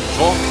Loud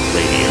Talk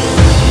Radio.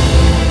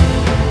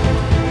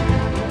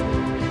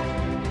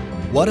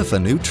 What if a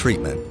new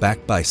treatment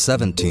backed by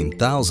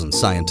 17,000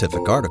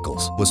 scientific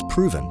articles was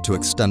proven to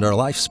extend our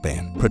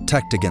lifespan,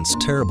 protect against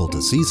terrible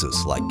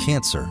diseases like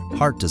cancer,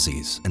 heart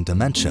disease, and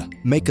dementia,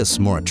 make us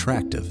more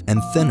attractive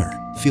and thinner,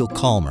 feel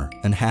calmer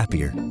and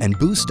happier, and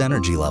boost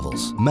energy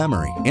levels,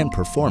 memory, and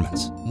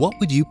performance? What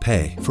would you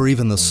pay for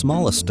even the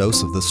smallest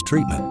dose of this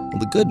treatment? Well,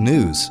 the good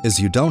news is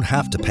you don't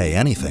have to pay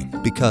anything,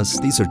 because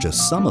these are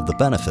just some of the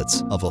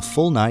benefits of a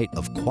full night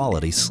of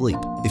quality sleep.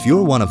 If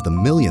you're one of the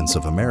millions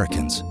of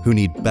Americans who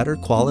need better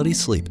quality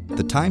sleep,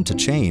 the time to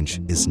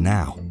change is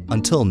now.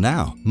 Until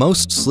now,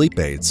 most sleep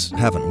aids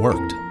haven't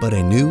worked, but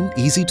a new,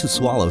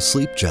 easy-to-swallow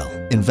sleep gel,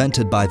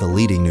 invented by the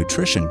leading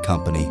nutrition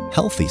company,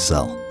 Healthy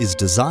Cell, is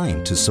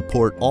designed to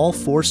support all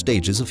 4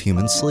 stages of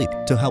human sleep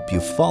to help you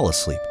fall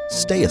asleep,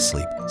 stay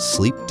asleep,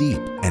 sleep deep,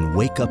 and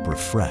wake up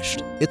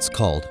refreshed. It's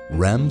called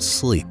REM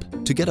Sleep.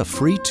 To get a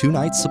free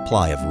 2-night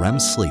supply of REM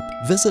sleep,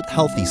 visit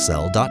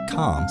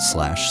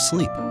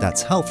healthycell.com/sleep.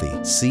 That's healthy,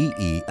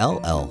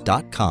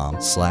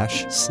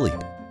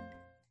 CELL.com/sleep.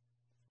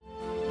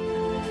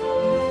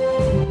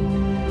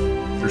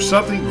 There's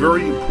something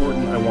very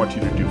important I want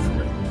you to do for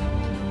me.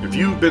 If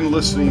you've been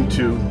listening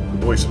to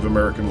the Voice of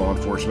American Law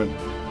Enforcement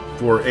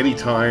for any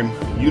time,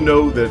 you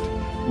know that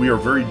we are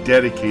very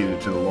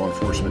dedicated to the law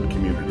enforcement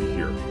community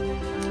here.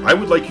 I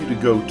would like you to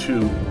go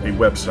to a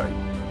website.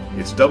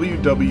 It's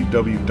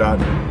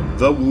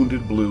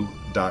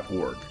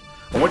www.thewoundedblue.org.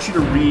 I want you to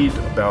read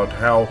about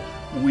how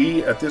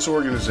we at this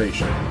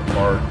organization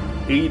are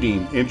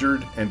aiding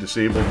injured and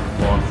disabled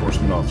law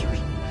enforcement officers.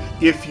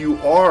 If you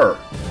are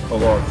a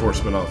law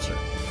enforcement officer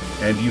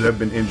and you have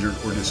been injured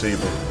or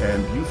disabled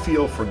and you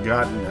feel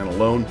forgotten and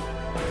alone,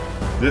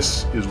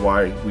 This is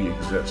why we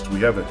exist. We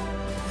have a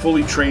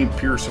fully trained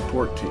peer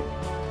support team,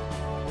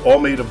 all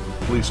made up of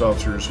police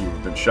officers who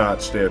have been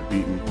shot, stabbed,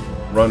 beaten,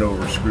 run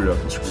over, screwed up,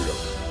 and screwed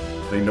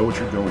over. They know what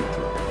you're going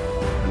through,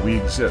 and we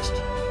exist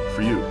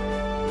for you.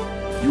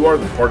 You are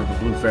the part of the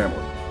Blue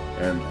family,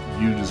 and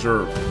you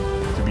deserve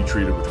to be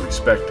treated with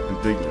respect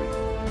and dignity.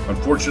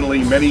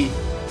 Unfortunately, many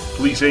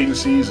police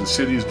agencies and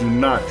cities do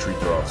not treat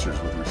their officers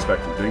with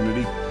respect and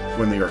dignity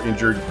when they are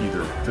injured,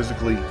 either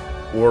physically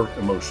or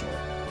emotionally.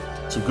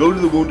 So go to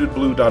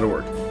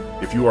thewoundedblue.org.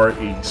 If you are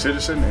a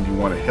citizen and you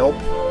want to help,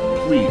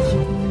 please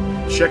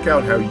check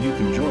out how you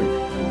can join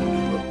the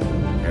Wounded Blue.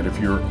 And if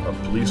you're a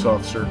police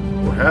officer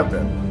or have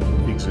been,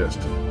 exist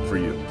for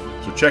you.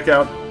 So check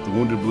out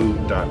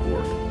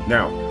thewoundedblue.org.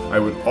 Now, I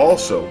would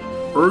also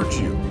urge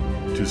you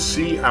to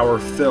see our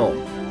film.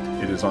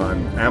 It is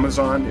on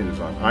Amazon, it is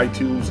on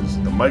iTunes, it's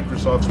the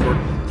Microsoft Store,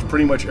 it's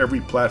pretty much every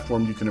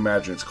platform you can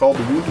imagine. It's called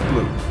The Wounded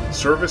Blue,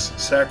 Service,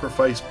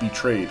 Sacrifice,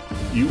 Betrayed.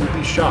 You would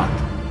be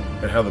shocked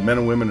at how the men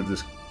and women of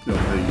this, the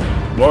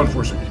law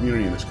enforcement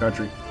community in this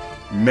country,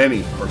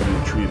 many are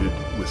being treated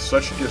with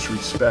such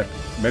disrespect.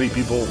 Many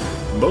people,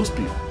 most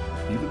people,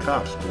 even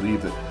cops,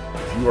 believe that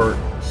if you are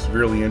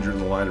severely injured in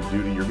the line of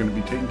duty, you're going to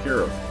be taken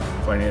care of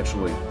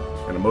financially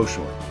and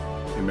emotionally.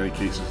 In many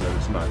cases, that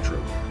is not true.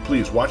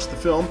 Please watch the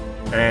film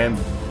and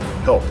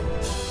help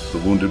the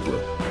Wounded Blue.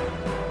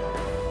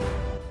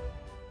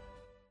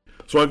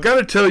 So I've got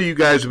to tell you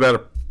guys about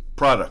a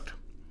product,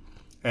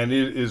 and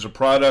it is a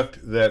product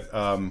that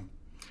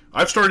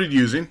I've started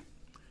using,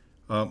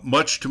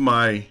 much to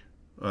my,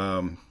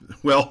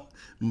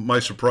 my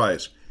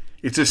surprise.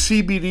 It's a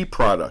CBD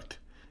product,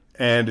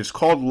 and it's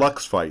called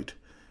LuxVite.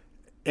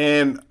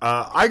 And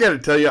I got to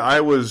tell you,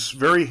 I was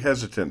very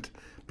hesitant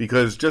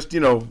because just,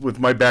 with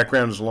my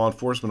background as a law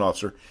enforcement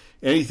officer,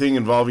 anything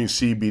involving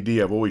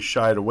CBD I've always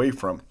shied away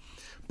from.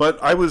 But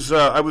I was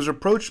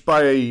approached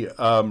by a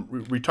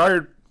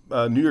retired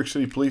New York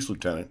City police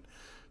lieutenant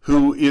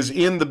who is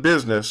in the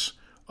business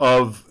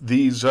of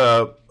these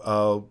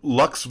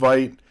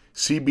LuxVite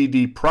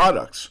CBD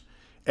products.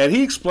 And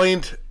he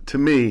explained to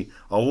me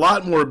a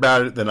lot more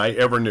about it than I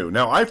ever knew.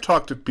 Now, I've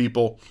talked to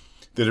people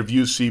that have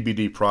used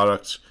CBD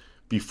products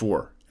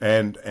before,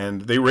 and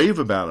they rave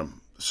about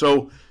them.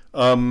 So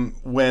when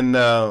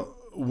my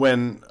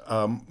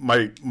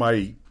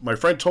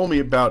friend told me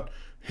about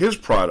his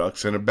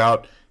products and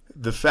about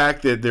the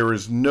fact that there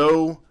is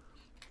no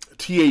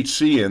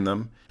THC in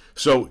them,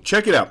 so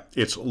check it out.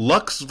 It's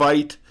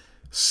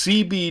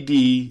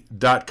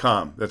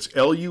LuxViteCBD.com. That's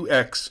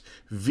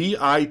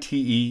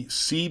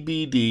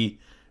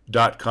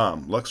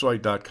LuxVitecBD.com.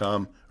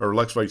 LuxVite.com or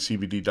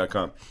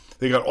LuxViteCBD.com.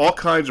 They got all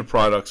kinds of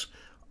products.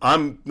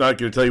 I'm not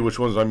going to tell you which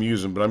ones I'm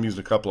using, but I'm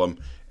using a couple of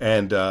them,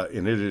 and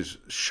it is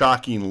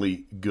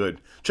shockingly good.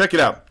 Check it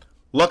out,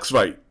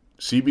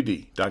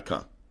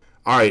 LuxViteCBD.com.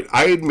 All right,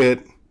 I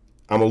admit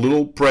I'm a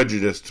little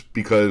prejudiced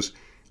because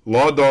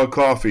Law Dog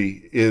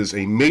Coffee is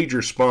a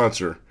major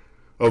sponsor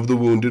of the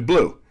Wounded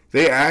Blue.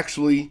 They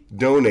actually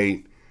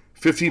donate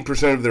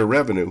 15% of their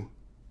revenue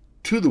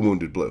to the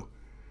Wounded Blue,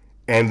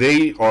 and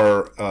they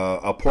are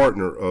a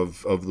partner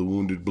of the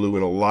Wounded Blue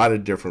in a lot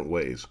of different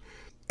ways.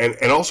 And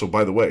also,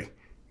 by the way,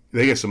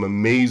 they get some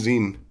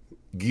amazing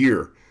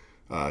gear,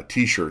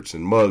 T-shirts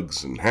and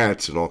mugs and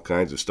hats and all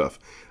kinds of stuff.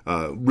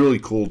 Really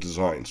cool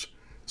designs.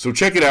 So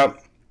check it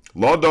out,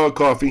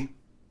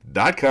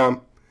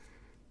 lawdogcoffee.com.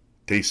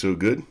 Tastes so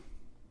good,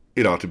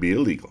 it ought to be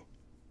illegal.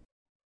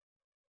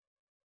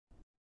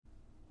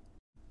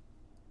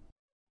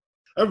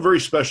 I have a very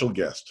special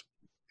guest.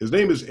 His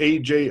name is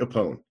AJ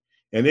Apone,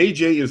 and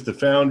AJ is the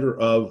founder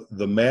of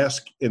the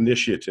Mask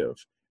Initiative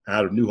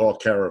out of Newhall,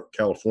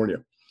 California.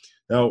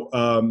 Now,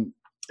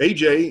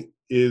 AJ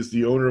is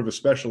the owner of a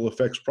special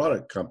effects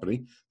product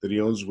company that he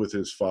owns with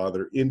his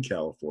father in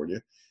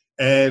California,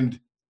 and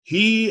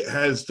he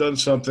has done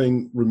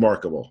something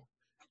remarkable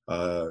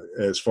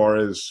as far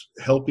as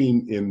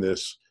helping in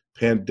this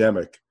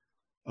pandemic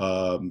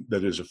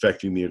that is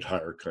affecting the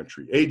entire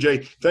country.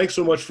 AJ, thanks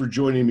so much for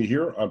joining me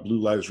here on Blue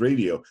Lives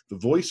Radio, the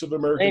voice of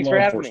American law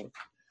enforcement.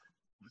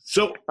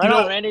 So,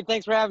 Randy,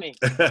 thanks for having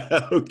me.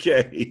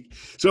 Okay.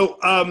 So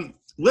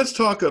let's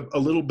talk a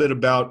little bit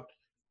about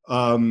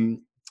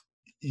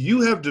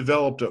you have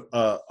developed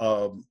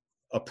a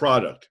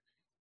product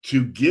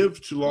to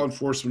give to law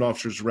enforcement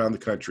officers around the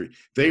country.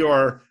 They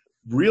are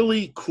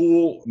really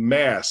cool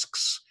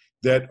masks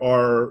that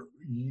are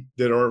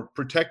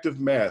protective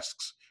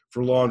masks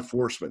for law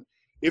enforcement.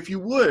 If you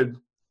would,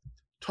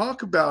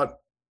 talk about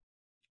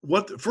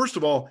first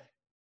of all,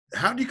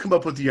 how do you come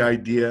up with the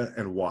idea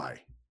and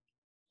why?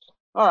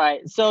 All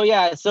right.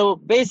 So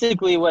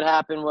basically what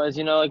happened was,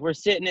 we're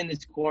sitting in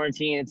this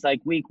quarantine. It's like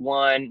week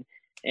 1.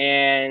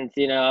 And,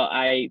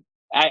 I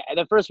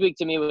the first week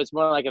to me was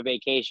more like a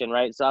vacation,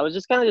 right? So I was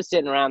just kind of just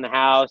sitting around the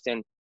house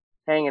and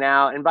hanging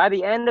out. And by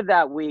the end of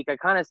that week, I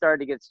kind of started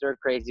to get stir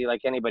crazy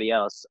like anybody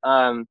else.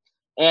 And,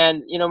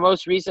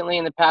 most recently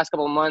in the past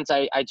couple of months,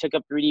 I took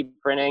up 3D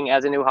printing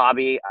as a new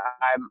hobby.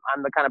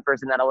 I'm the kind of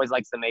person that always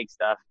likes to make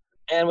stuff.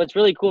 And what's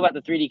really cool about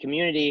the 3D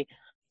community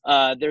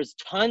there's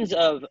tons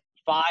of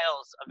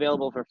files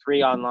available for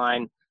free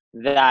online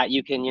that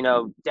you can,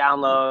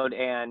 download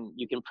and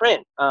you can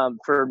print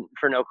for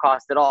no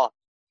cost at all.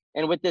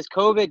 And with this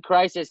COVID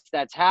crisis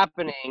that's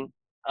happening,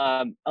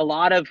 a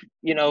lot of,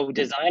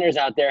 designers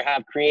out there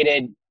have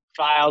created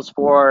files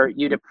for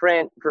you to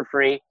print for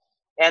free.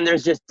 And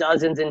there's just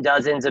dozens and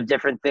dozens of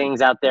different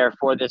things out there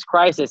for this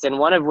crisis. And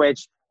one of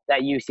which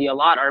that you see a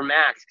lot are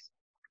masks.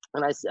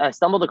 And I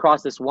stumbled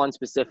across this one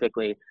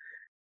specifically,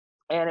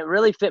 and it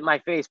really fit my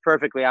face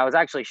perfectly. I was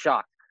actually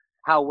shocked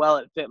how well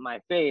it fit my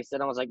face.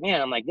 And I was like,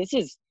 man, this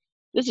is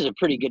a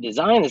pretty good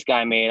design this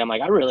guy made. I'm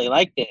like, I really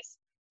like this.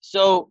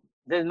 So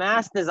the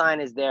mask design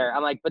is there.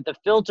 I'm like, but the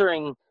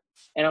filtering,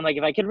 and I'm like,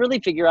 if I could really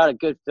figure out a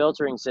good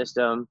filtering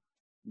system,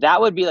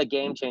 that would be a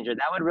game changer.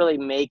 That would really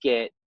make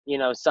it,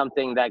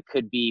 something that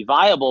could be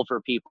viable for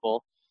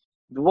people.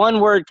 One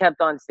word kept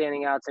on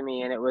standing out to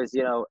me, and it was,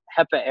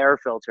 HEPA air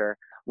filter.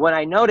 When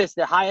I noticed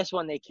the highest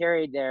one they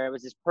carried there, it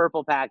was this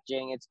purple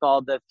packaging. It's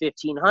called the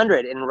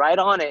 1500, and right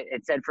on it,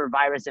 it said for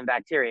virus and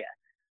bacteria.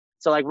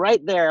 So like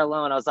right there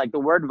alone, I was like, the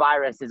word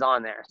virus is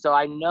on there. So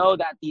I know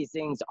that these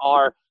things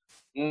are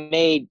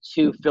made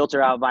to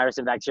filter out virus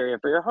and bacteria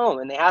for your home,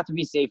 and they have to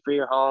be safe for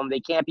your home.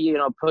 They can't be,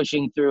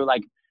 pushing through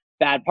like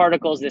bad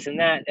particles, this and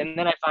that. And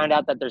then I found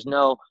out that there's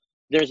no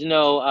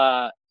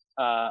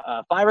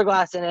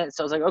fiberglass in it.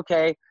 So I was like,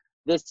 okay,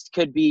 this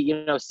could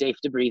be, safe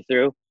to breathe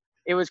through.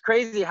 It was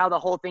crazy how the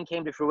whole thing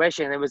came to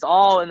fruition. It was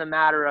all in the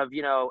matter of,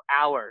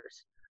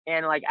 hours.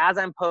 And like, as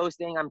I'm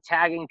posting, I'm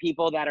tagging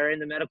people that are in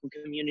the medical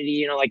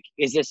community, like,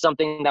 is this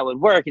something that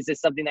would work? Is this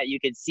something that you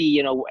could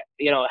see,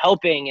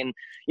 helping? And,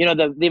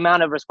 the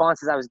amount of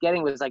responses I was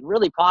getting was like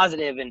really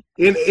positive. And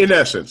in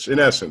essence,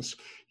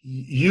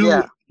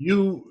 you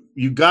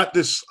got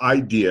this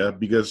idea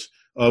because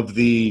of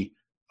you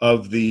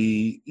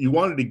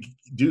wanted to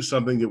do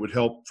something that would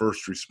help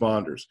first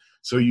responders.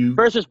 So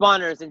first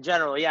responders in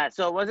general. Yeah.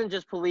 So it wasn't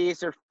just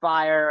police or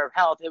fire or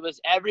health. It was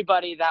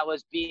everybody that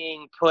was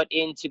being put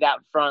into that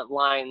front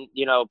line,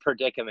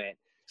 predicament.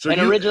 So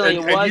originally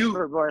it was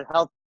for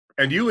health.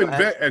 And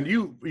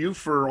you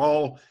for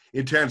all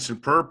intents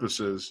and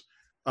purposes,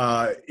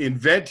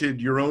 invented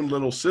your own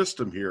little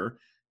system here.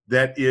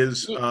 That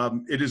is,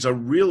 it is a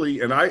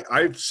really, and I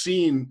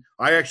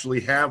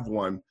actually have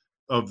one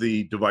of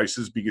the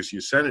devices because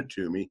you sent it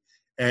to me.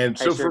 And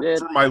so for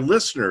my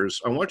listeners,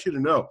 I want you to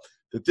know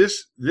that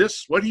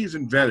this what he's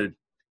invented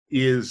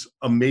is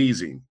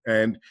amazing.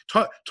 And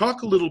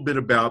talk a little bit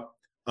about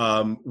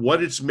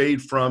what it's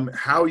made from,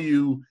 how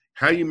you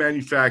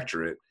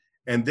manufacture it,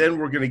 and then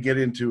we're going to get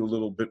into a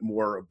little bit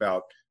more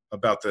about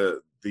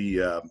the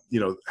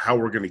how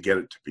we're going to get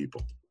it to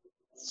people.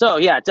 So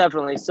yeah,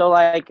 definitely. So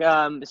like,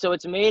 so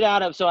it's made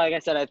out of, so like I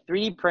said, I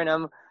 3D print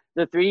them.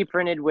 They're 3D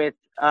printed with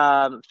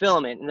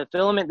filament. And the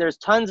filament, there's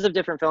tons of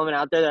different filament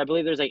out there. I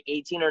believe there's like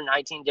 18 or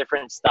 19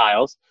 different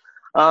styles.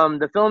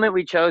 The filament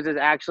we chose is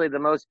actually the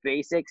most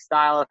basic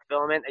style of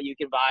filament that you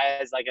can buy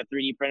as like a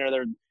 3D printer.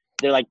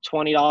 They're like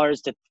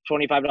 $20 to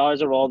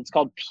 $25 a roll. It's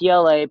called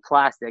PLA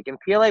plastic. And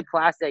PLA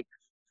plastic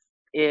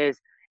is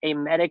a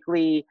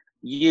medically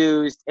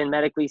used and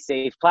medically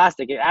safe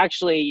plastic. It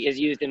actually is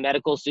used in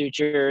medical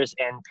sutures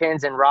and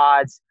pins and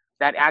rods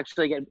that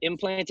actually get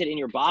implanted in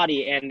your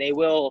body, and they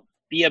will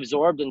be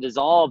absorbed and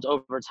dissolved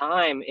over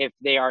time if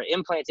they are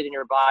implanted in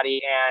your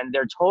body, and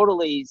they're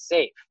totally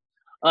safe.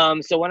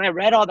 So when I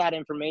read all that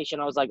information,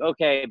 I was like,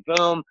 okay,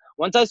 boom.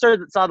 Once I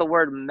saw the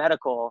word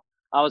medical,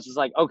 I was just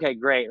like, okay,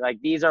 great. Like,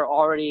 these are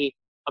already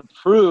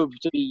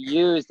approved to be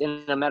used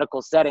in a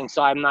medical setting.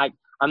 So I'm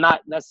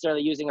not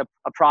necessarily using a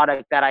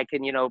product that I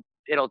can,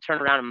 it'll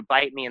turn around and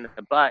bite me in the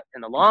butt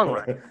in the long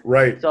run.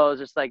 Right. So I was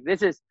just like,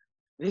 this is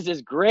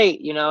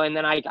great, and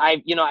then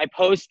I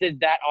posted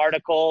that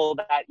article,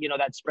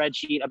 that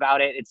spreadsheet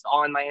about it. It's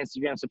on my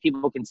Instagram so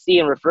people can see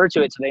and refer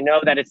to it, so they know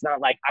that it's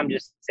not like I'm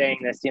just saying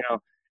this,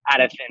 out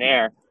of thin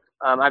air.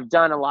 I've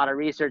done a lot of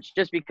research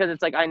just because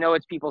it's like, I know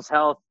it's people's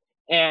health.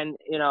 And,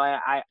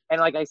 and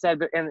like I said,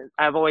 and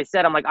I've always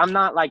said, I'm like, I'm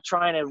not like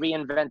trying to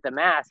reinvent the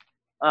mask.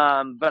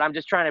 But I'm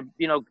just trying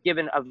to, give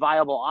a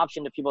viable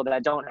option to people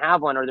that don't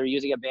have one, or they're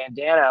using a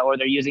bandana, or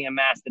they're using a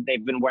mask that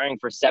they've been wearing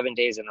for 7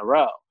 days in a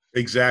row.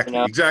 Exactly.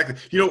 Exactly.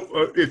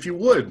 If you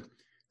would,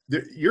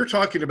 you're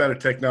talking about a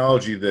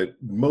technology that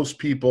most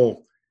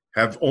people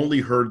have only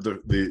heard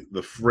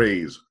the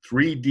phrase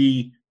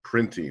 3D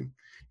printing.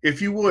 If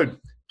you would,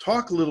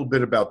 talk a little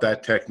bit about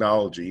that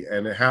technology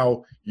and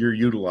how you're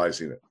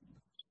utilizing it.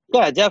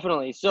 Yeah,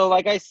 definitely. So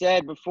like I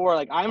said before,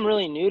 like, I'm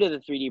really new to the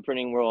 3D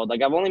printing world.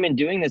 Like, I've only been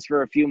doing this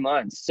for a few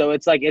months. So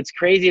it's like, it's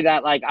crazy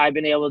that like I've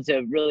been able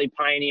to really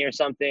pioneer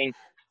something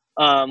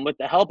with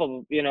the help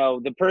of,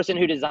 the person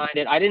who designed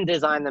it. I didn't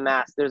design the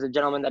mask. There's a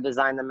gentleman that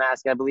designed the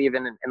mask, I believe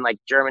in like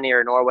Germany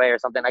or Norway or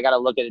something. I got to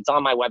look at it. It's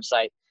on my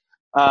website.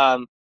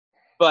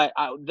 But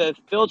the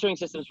filtering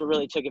systems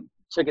really took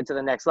it to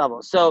the next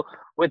level. So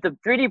with the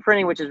 3D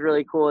printing, which is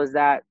really cool, is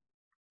that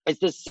it's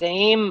the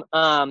same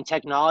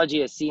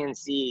technology as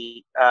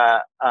CNC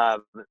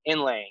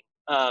inlaying.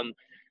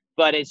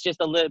 but it's just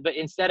a little bit,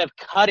 instead of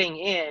cutting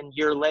in,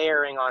 you're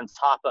layering on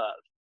top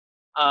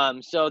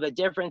of. So the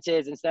difference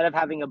is, instead of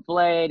having a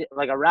blade,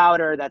 like a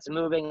router that's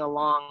moving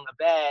along the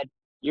bed,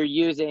 you're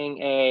using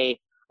an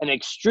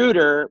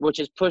extruder, which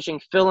is pushing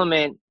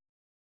filament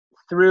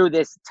through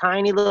this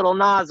tiny little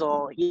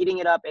nozzle, heating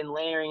it up and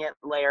layering it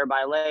layer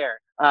by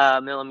layer,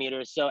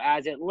 millimeters. So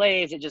as it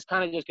lays, it just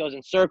kind of just goes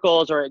in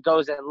circles, or it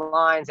goes in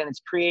lines, and it's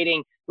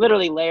creating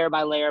literally layer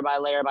by layer by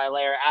layer by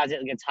layer as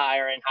it gets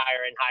higher and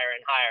higher and higher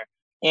and higher.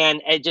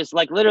 And it just,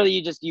 like, literally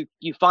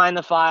you find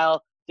the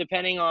file,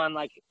 depending on,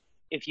 like,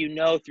 if you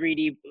know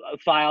 3D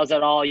files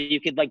at all,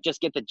 you could, like, just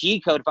get the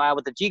G-code file,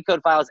 but the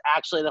G-code file is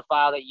actually the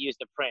file that you use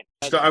to print.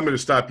 I'm going to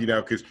stop you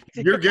now, because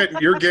you're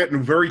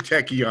getting very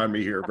techie on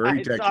me here.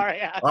 Very techie.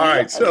 Sorry. All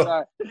right.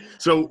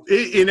 So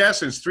in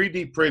essence,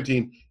 3D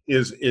printing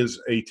is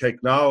a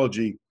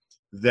technology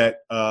that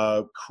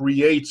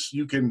creates,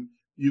 you can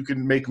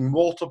make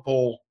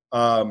multiple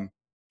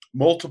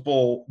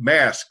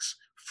masks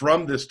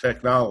from this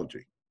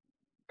technology.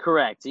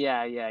 Correct.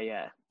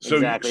 Yeah. So,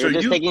 exactly. You're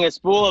just taking a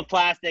spool of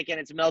plastic and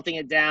it's melting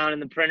it down,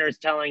 and the printer's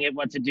telling it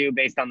what to do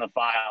based on the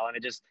file, and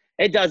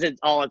it does it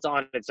all. It's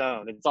on its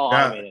own. It's all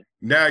automated.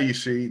 Now you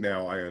see.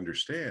 Now I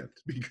understand,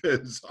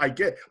 because I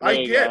get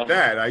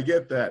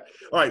that.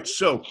 All right.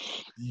 So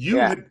you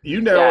have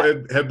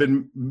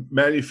been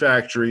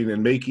manufacturing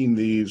and making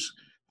these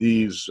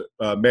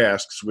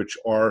masks, which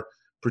are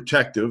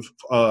protective.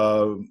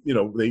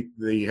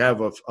 They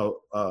have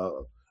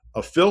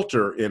a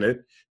filter in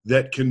it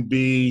that can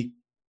be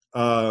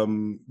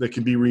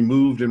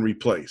removed and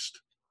replaced.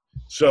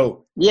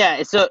 So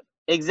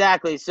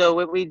exactly. So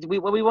what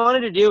we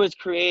wanted to do is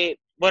create,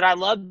 what I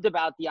loved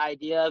about the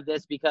idea of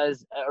this,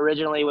 because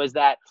originally, was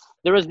that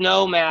there was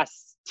no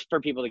masks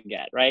for people to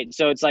get, right?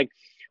 So it's like,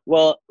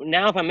 well,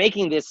 now if I'm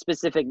making this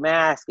specific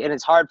mask and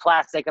it's hard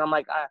plastic, and I'm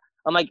like,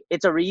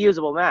 it's a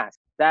reusable mask.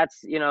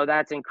 That's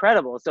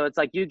incredible. So it's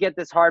like, you get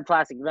this hard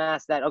plastic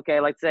mask that, okay,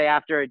 let's say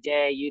after a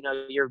day,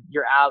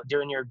 you're out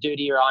doing your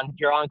duty, you're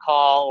on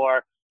call,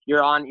 or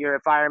you're a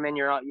fireman,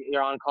 you're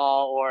on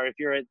call, or if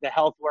you're the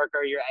health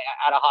worker, you're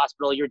at a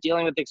hospital, you're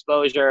dealing with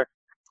exposure.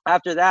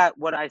 After that,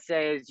 what I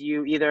say is,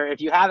 you either, if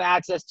you have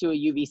access to a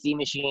UVC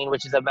machine,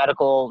 which is a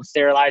medical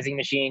sterilizing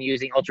machine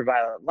using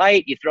ultraviolet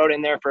light, you throw it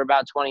in there for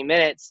about 20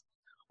 minutes,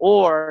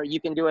 or you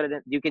can do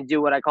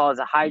what I call as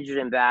a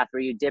hydrogen bath,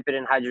 where you dip it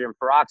in hydrogen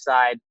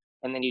peroxide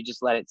and then you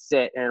just let it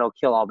sit, and it'll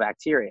kill all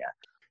bacteria.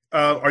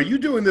 Are you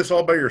doing this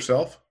all by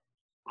yourself?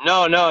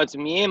 No, it's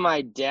me and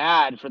my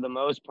dad for the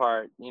most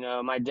part.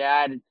 My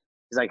dad is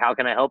like, how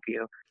can I help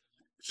you?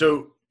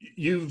 So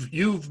you've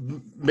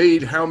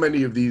made how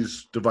many of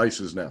these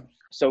devices now?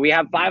 So we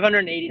have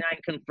 589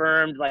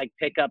 confirmed, like,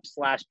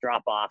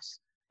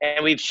 pickup/drop-offs.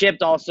 And we've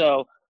shipped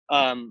also,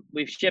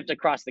 we've shipped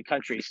across the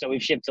country. So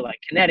we've shipped to, like,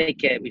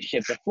 Connecticut, we've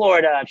shipped to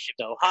Florida, I've shipped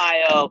to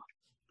Ohio,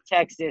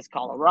 Texas,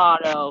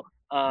 Colorado.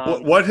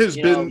 What has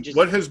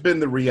been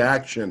the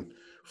reaction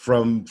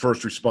from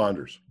first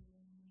responders?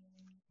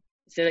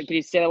 Can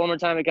you say that one more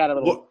time? It got a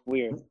little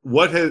weird.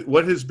 What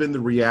has been the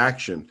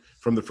reaction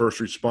from the first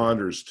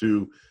responders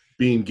to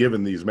being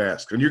given these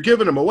masks? And you're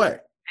giving them away.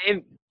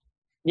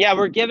 Yeah,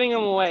 we're giving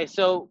them away.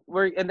 So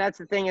and that's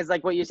the thing, is,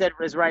 like, what you said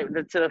was right,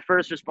 to the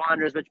first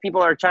responders, which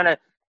people are trying to,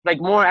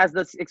 like, more as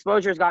the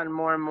exposure has gotten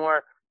more and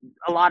more.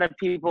 A lot of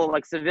people,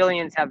 like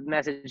civilians, have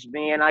messaged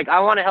me, and, like, I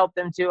want to help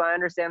them too. I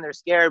understand they're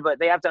scared, but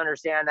they have to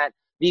understand that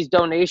these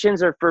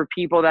donations are for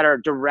people that are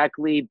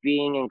directly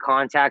being in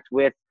contact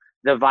with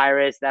the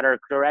virus, that are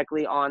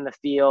directly on the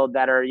field,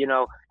 that are,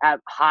 at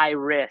high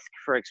risk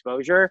for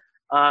exposure.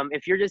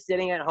 If you're just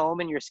sitting at home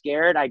and you're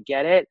scared, I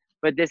get it,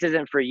 but this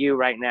isn't for you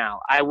right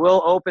now. I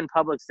will open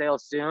public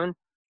sales soon,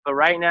 but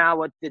right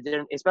now,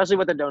 especially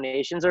what the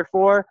donations are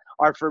for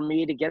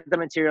me to get the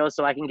materials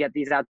so I can get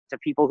these out to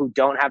people who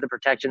don't have the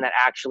protection, that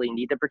actually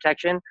need the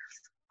protection.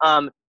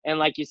 And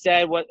like you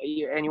said,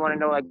 and you want to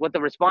know, like, what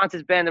the response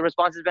has been. The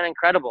response has been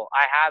incredible.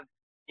 I have,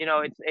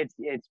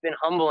 it's been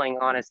humbling,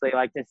 honestly,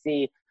 like, to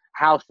see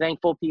how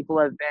thankful people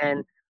have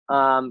been.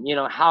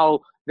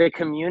 How the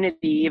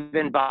community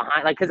even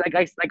behind, like, because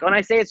like when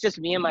I say it's just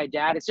me and my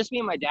dad, it's just me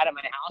and my dad at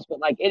my house, but,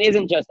 like, it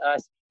isn't just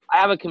us. I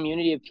have a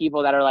community of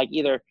people that are, like,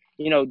 either,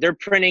 they're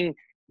printing,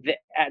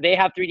 they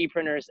have 3D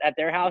printers at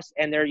their house,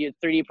 and they're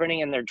 3D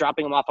printing, and they're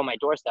dropping them off on my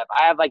doorstep.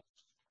 I have like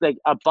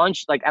a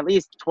bunch, like at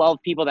least 12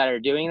 people that are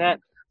doing that.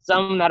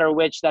 Some that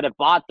have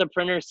bought the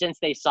printer since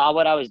they saw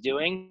what I was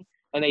doing,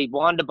 and they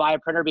wanted to buy a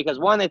printer because,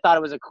 one, they thought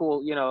it was a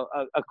cool,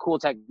 a cool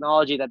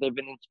technology that they've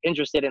been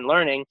interested in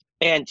learning,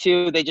 and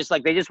two, they just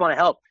want to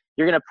help.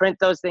 You're going to print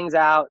those things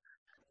out.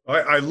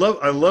 I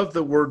love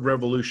the word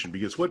revolution,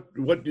 because what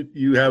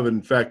you have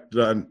in fact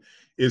done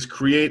is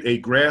create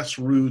a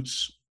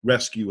grassroots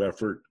rescue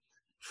effort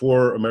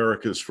for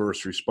America's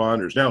first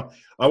responders. Now,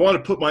 I want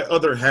to put my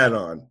other hat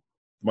on.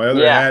 My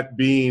other hat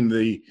being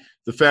the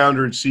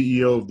founder and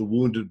CEO of the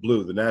Wounded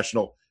Blue, the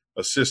National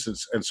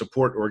Assistance and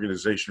Support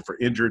Organization for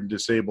Injured and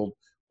Disabled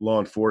Law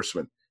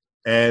Enforcement.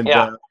 And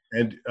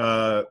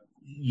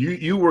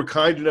you were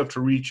kind enough to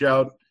reach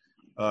out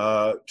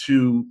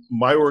to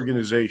my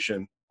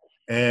organization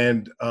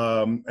and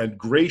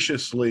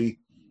graciously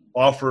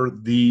offer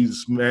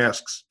these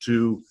masks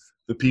to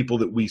the people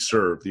that we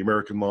serve, the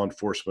American law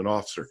enforcement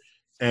officer.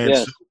 And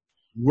Yes. so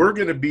we're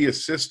going to be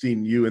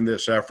assisting you in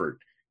this effort.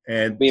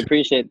 And We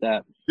appreciate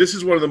that. this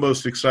is one of the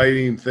most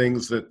exciting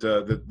things that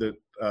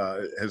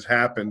has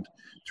happened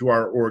to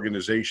our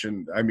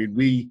organization. I mean,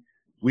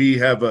 we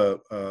have a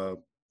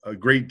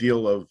great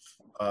deal of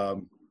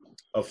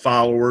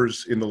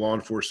followers in the law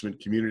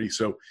enforcement community.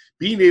 So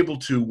being able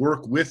to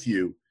work with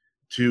you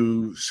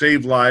to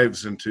save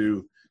lives and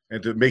to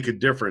make a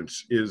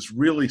difference is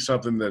really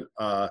something that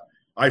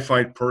I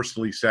find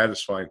personally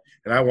satisfying.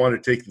 And I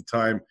want to take the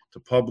time to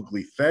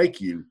publicly thank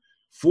you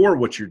for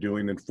what you're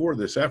doing and for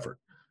this effort.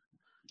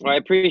 Well, I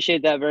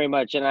appreciate that very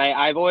much. And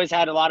I've always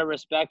had a lot of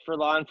respect for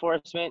law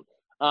enforcement,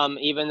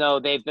 even though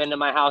they've been to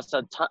my house,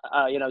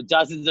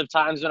 dozens of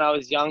times when I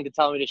was young to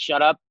tell me to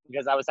shut up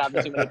because I was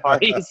having too many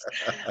parties.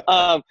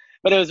 But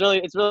it's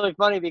really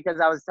funny because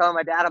I was telling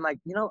my dad, I'm like,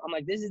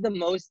 this is the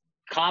most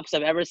cops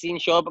I've ever seen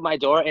show up at my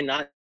door and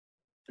not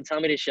tell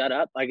me to shut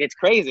up. Like, it's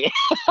crazy.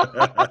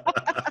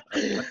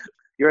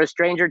 You're a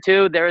stranger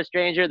too. They're a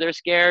stranger. They're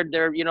scared.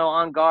 They're,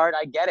 on guard.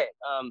 I get it.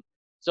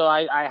 So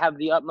I have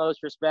the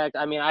utmost respect.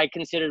 I mean, I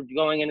considered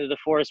going into the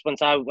force when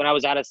I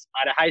was out of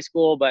high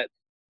school, but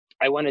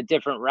I went a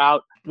different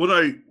route. What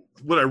I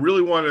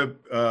really want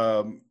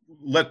to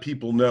let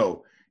people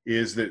know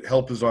is that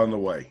help is on the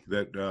way.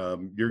 That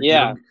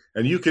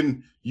and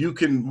you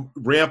can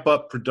ramp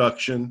up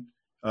production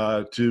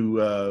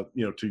to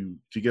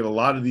get a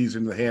lot of these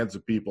in the hands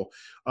of people.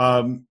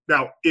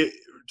 Now,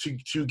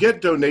 to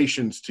get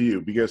donations to you,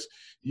 because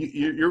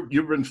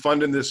you've been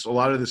funding a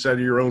lot of this out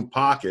of your own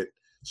pocket.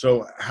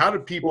 So how do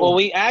people? Well,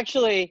 I'll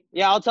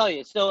tell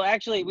you. So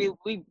actually, we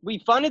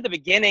funded the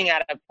beginning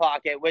out of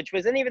pocket, which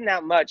wasn't even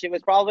that much. It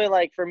was probably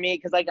like for me,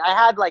 because I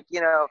had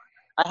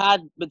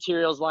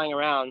materials lying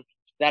around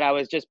that I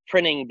was just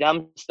printing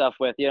dumb stuff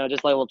with,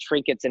 just like little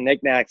trinkets and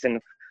knickknacks, and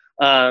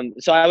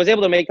so I was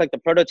able to make like the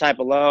prototype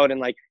alone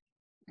and like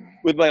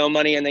with my own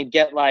money, and then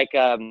get like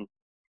the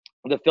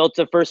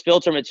first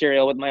filter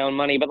material with my own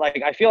money. But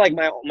like I feel like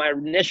my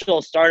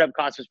initial startup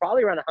cost was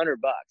probably around $100.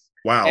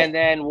 Wow. And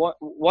then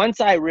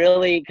once I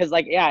really, because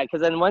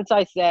then once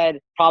I said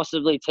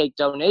possibly take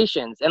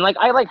donations, and like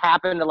I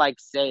happened to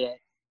say it,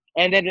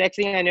 and then next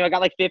thing I knew, I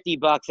got like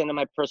 $50 into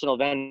my personal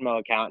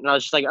Venmo account, and I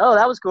was just like, oh,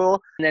 that was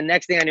cool. And then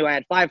next thing I knew, I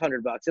had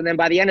 $500, and then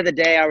by the end of the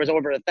day, I was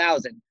over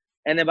 1,000,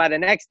 and then by the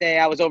next day,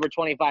 I was over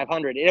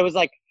 2,500. It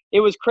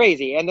was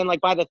crazy. And then like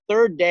by the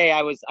third day,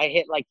 I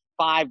hit like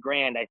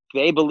 $5,000.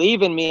 They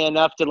believe in me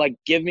enough to like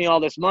give me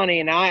all this money,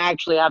 and now I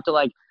actually have to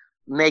like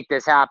make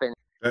this happen.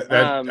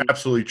 That's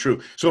absolutely true.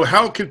 So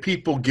how can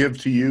people give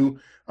to you?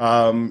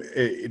 How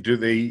do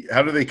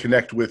they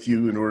connect with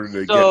you in order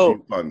to get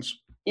you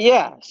funds?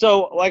 Yeah.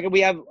 So like we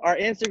have our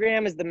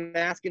Instagram is the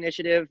Mask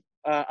Initiative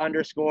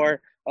 _.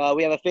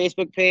 We have a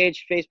Facebook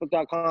page,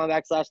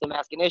 facebook.com/the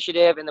Mask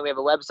Initiative. And then we have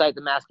a website,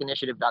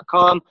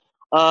 themaskinitiative.com.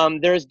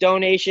 There's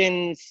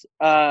donations,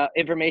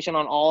 information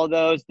on all of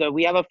those.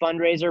 We have a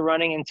fundraiser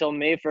running until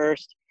May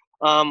 1st.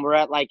 We're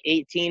at like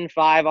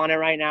 18.5 on it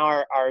right now.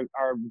 Our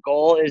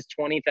goal is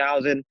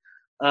 20,000.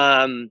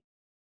 But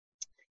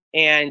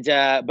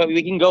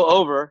we can go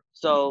over.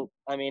 So,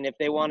 I mean, if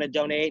they want to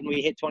donate and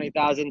we hit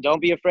 20,000,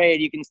 don't be afraid.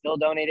 You can still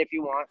donate if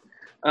you want.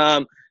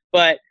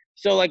 But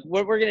so like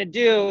what we're going to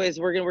do is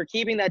we're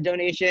keeping that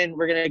donation.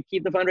 We're going to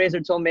keep the fundraiser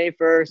until May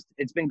 1st.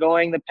 It's been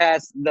going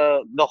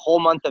the whole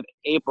month of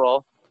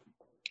April.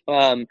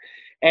 And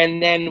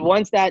then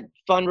once that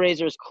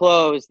fundraiser is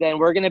closed, then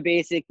we're going to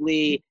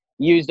basically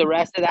use the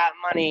rest of that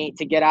money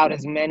to get out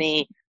as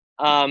many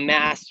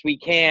masks we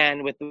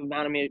can with the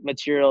amount of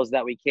materials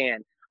that we can.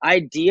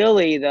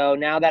 Ideally, though,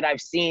 now that I've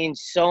seen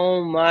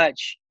so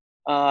much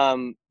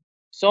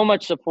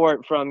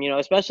support from,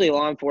 especially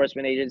law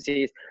enforcement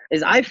agencies,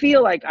 is I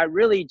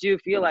really do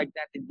feel like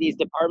that these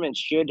departments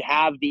should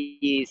have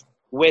these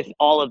with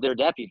all of their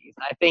deputies.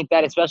 I think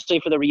that especially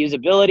for the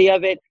reusability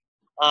of it,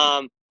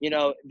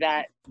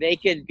 that they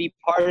could be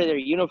part of their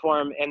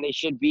uniform and they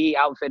should all be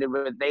outfitted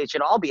with them.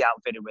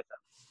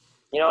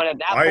 And at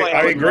that point,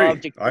 I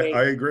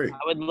agree.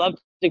 I would love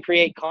to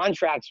create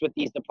contracts with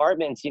these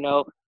departments,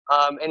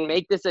 and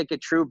make this like a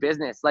true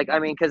business. Like, I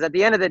mean, because at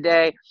the end of the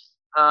day,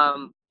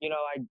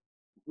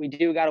 we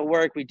do got to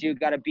work. We do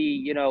got to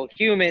be,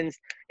 humans.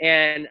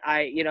 And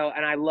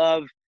I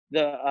love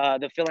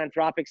the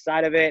philanthropic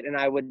side of it. And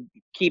I would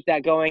keep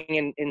that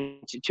going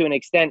to an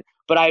extent,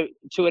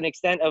 to an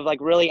extent of like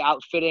really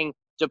outfitting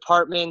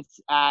departments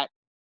at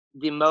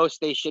the most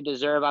they should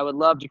deserve. I would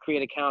love to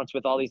create accounts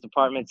with all these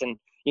departments and,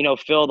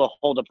 fill the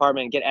whole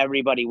department and get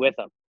everybody with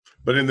them.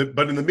 But in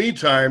the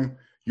meantime,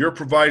 you're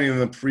providing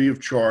them free of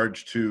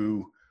charge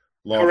to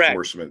law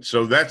enforcement.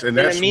 So that's where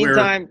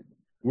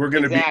we're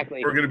going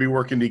to be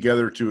working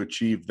together to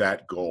achieve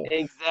that goal.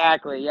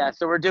 Exactly. Yeah.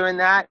 So we're doing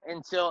that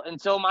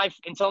until my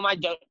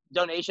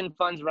donation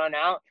funds run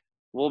out.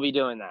 We'll be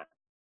doing that.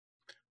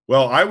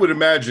 Well, I would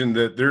imagine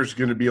that there's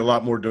going to be a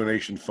lot more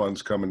donation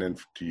funds coming in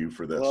to you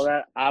for this.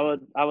 Well, I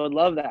would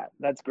love that.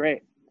 That's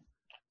great.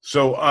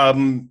 So,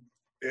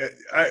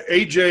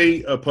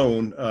 AJ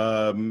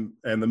Apone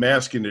and the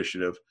Mask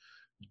Initiative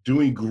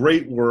doing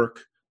great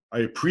work. I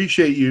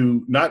appreciate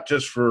you not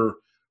just for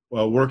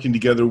working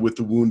together with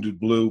the Wounded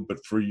Blue,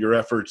 but for your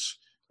efforts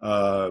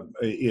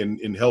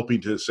in helping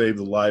to save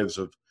the lives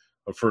of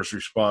first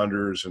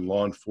responders and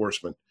law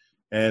enforcement.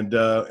 And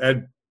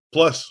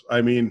plus,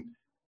 I mean,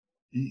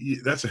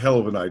 that's a hell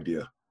of an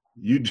idea.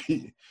 You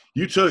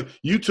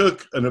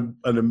took an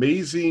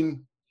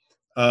amazing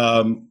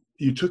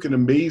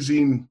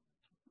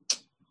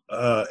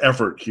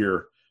effort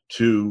here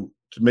to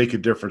make a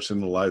difference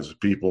in the lives of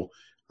people.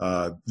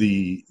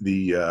 The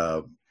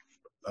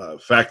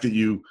fact that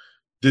you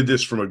did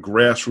this from a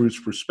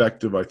grassroots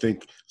perspective, I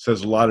think,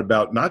 says a lot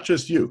about not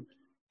just you,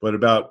 but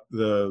about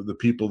the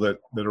people that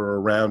are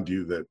around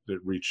you that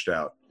reached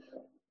out.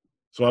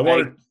 So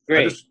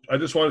I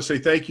just want to say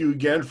thank you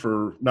again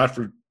for not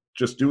for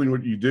just doing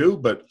what you do,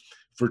 but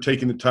for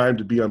taking the time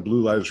to be on Blue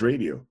Lives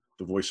Radio,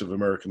 the voice of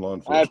American law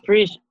enforcement.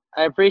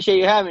 I appreciate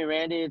you having me,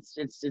 Randy.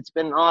 It's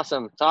been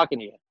awesome talking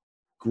to you.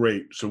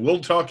 Great. So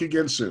we'll talk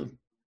again soon.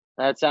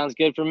 That sounds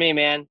good for me,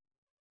 man.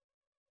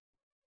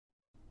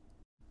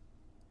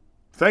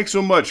 Thanks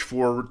so much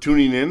for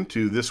tuning in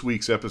to this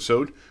week's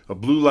episode of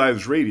Blue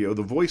Lives Radio,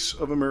 the voice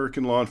of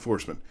American law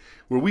enforcement,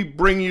 where we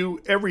bring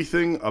you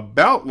everything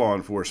about law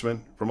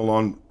enforcement from a law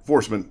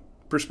enforcement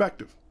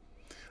perspective.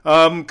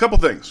 Couple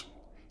things.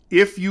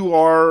 If you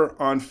are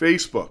on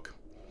Facebook,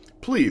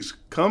 please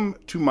come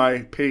to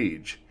my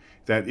page.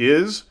 That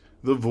is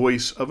the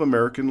voice of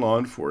American law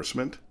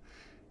enforcement,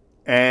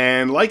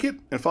 and like it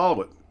and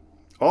follow it.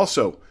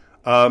 Also,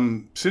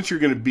 since you're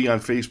going to be on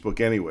Facebook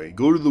anyway,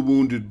 go to the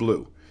Wounded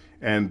Blue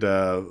and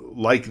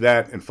like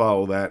that and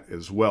follow that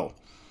as well.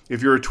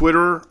 If you're a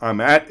Twitterer, I'm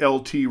at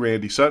LT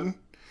Randy Sutton,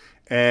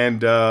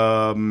 and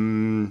I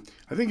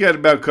think that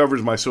about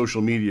covers my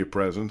social media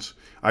presence.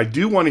 I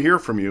do want to hear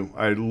from you.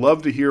 I'd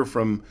love to hear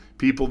from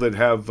people that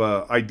have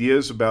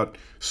ideas about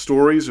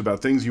stories,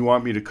 about things you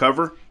want me to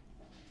cover.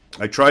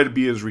 I try to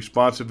be as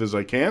responsive as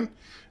I can.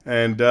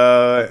 And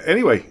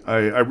anyway,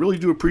 I really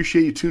do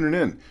appreciate you tuning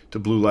in to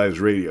Blue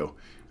Lives Radio.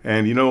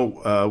 And, you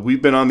know,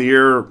 we've been on the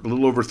air a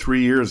little over 3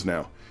 years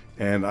now.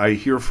 And I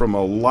hear from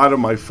a lot of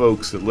my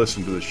folks that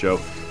listen to the show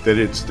that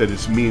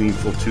it's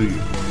meaningful to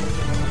you.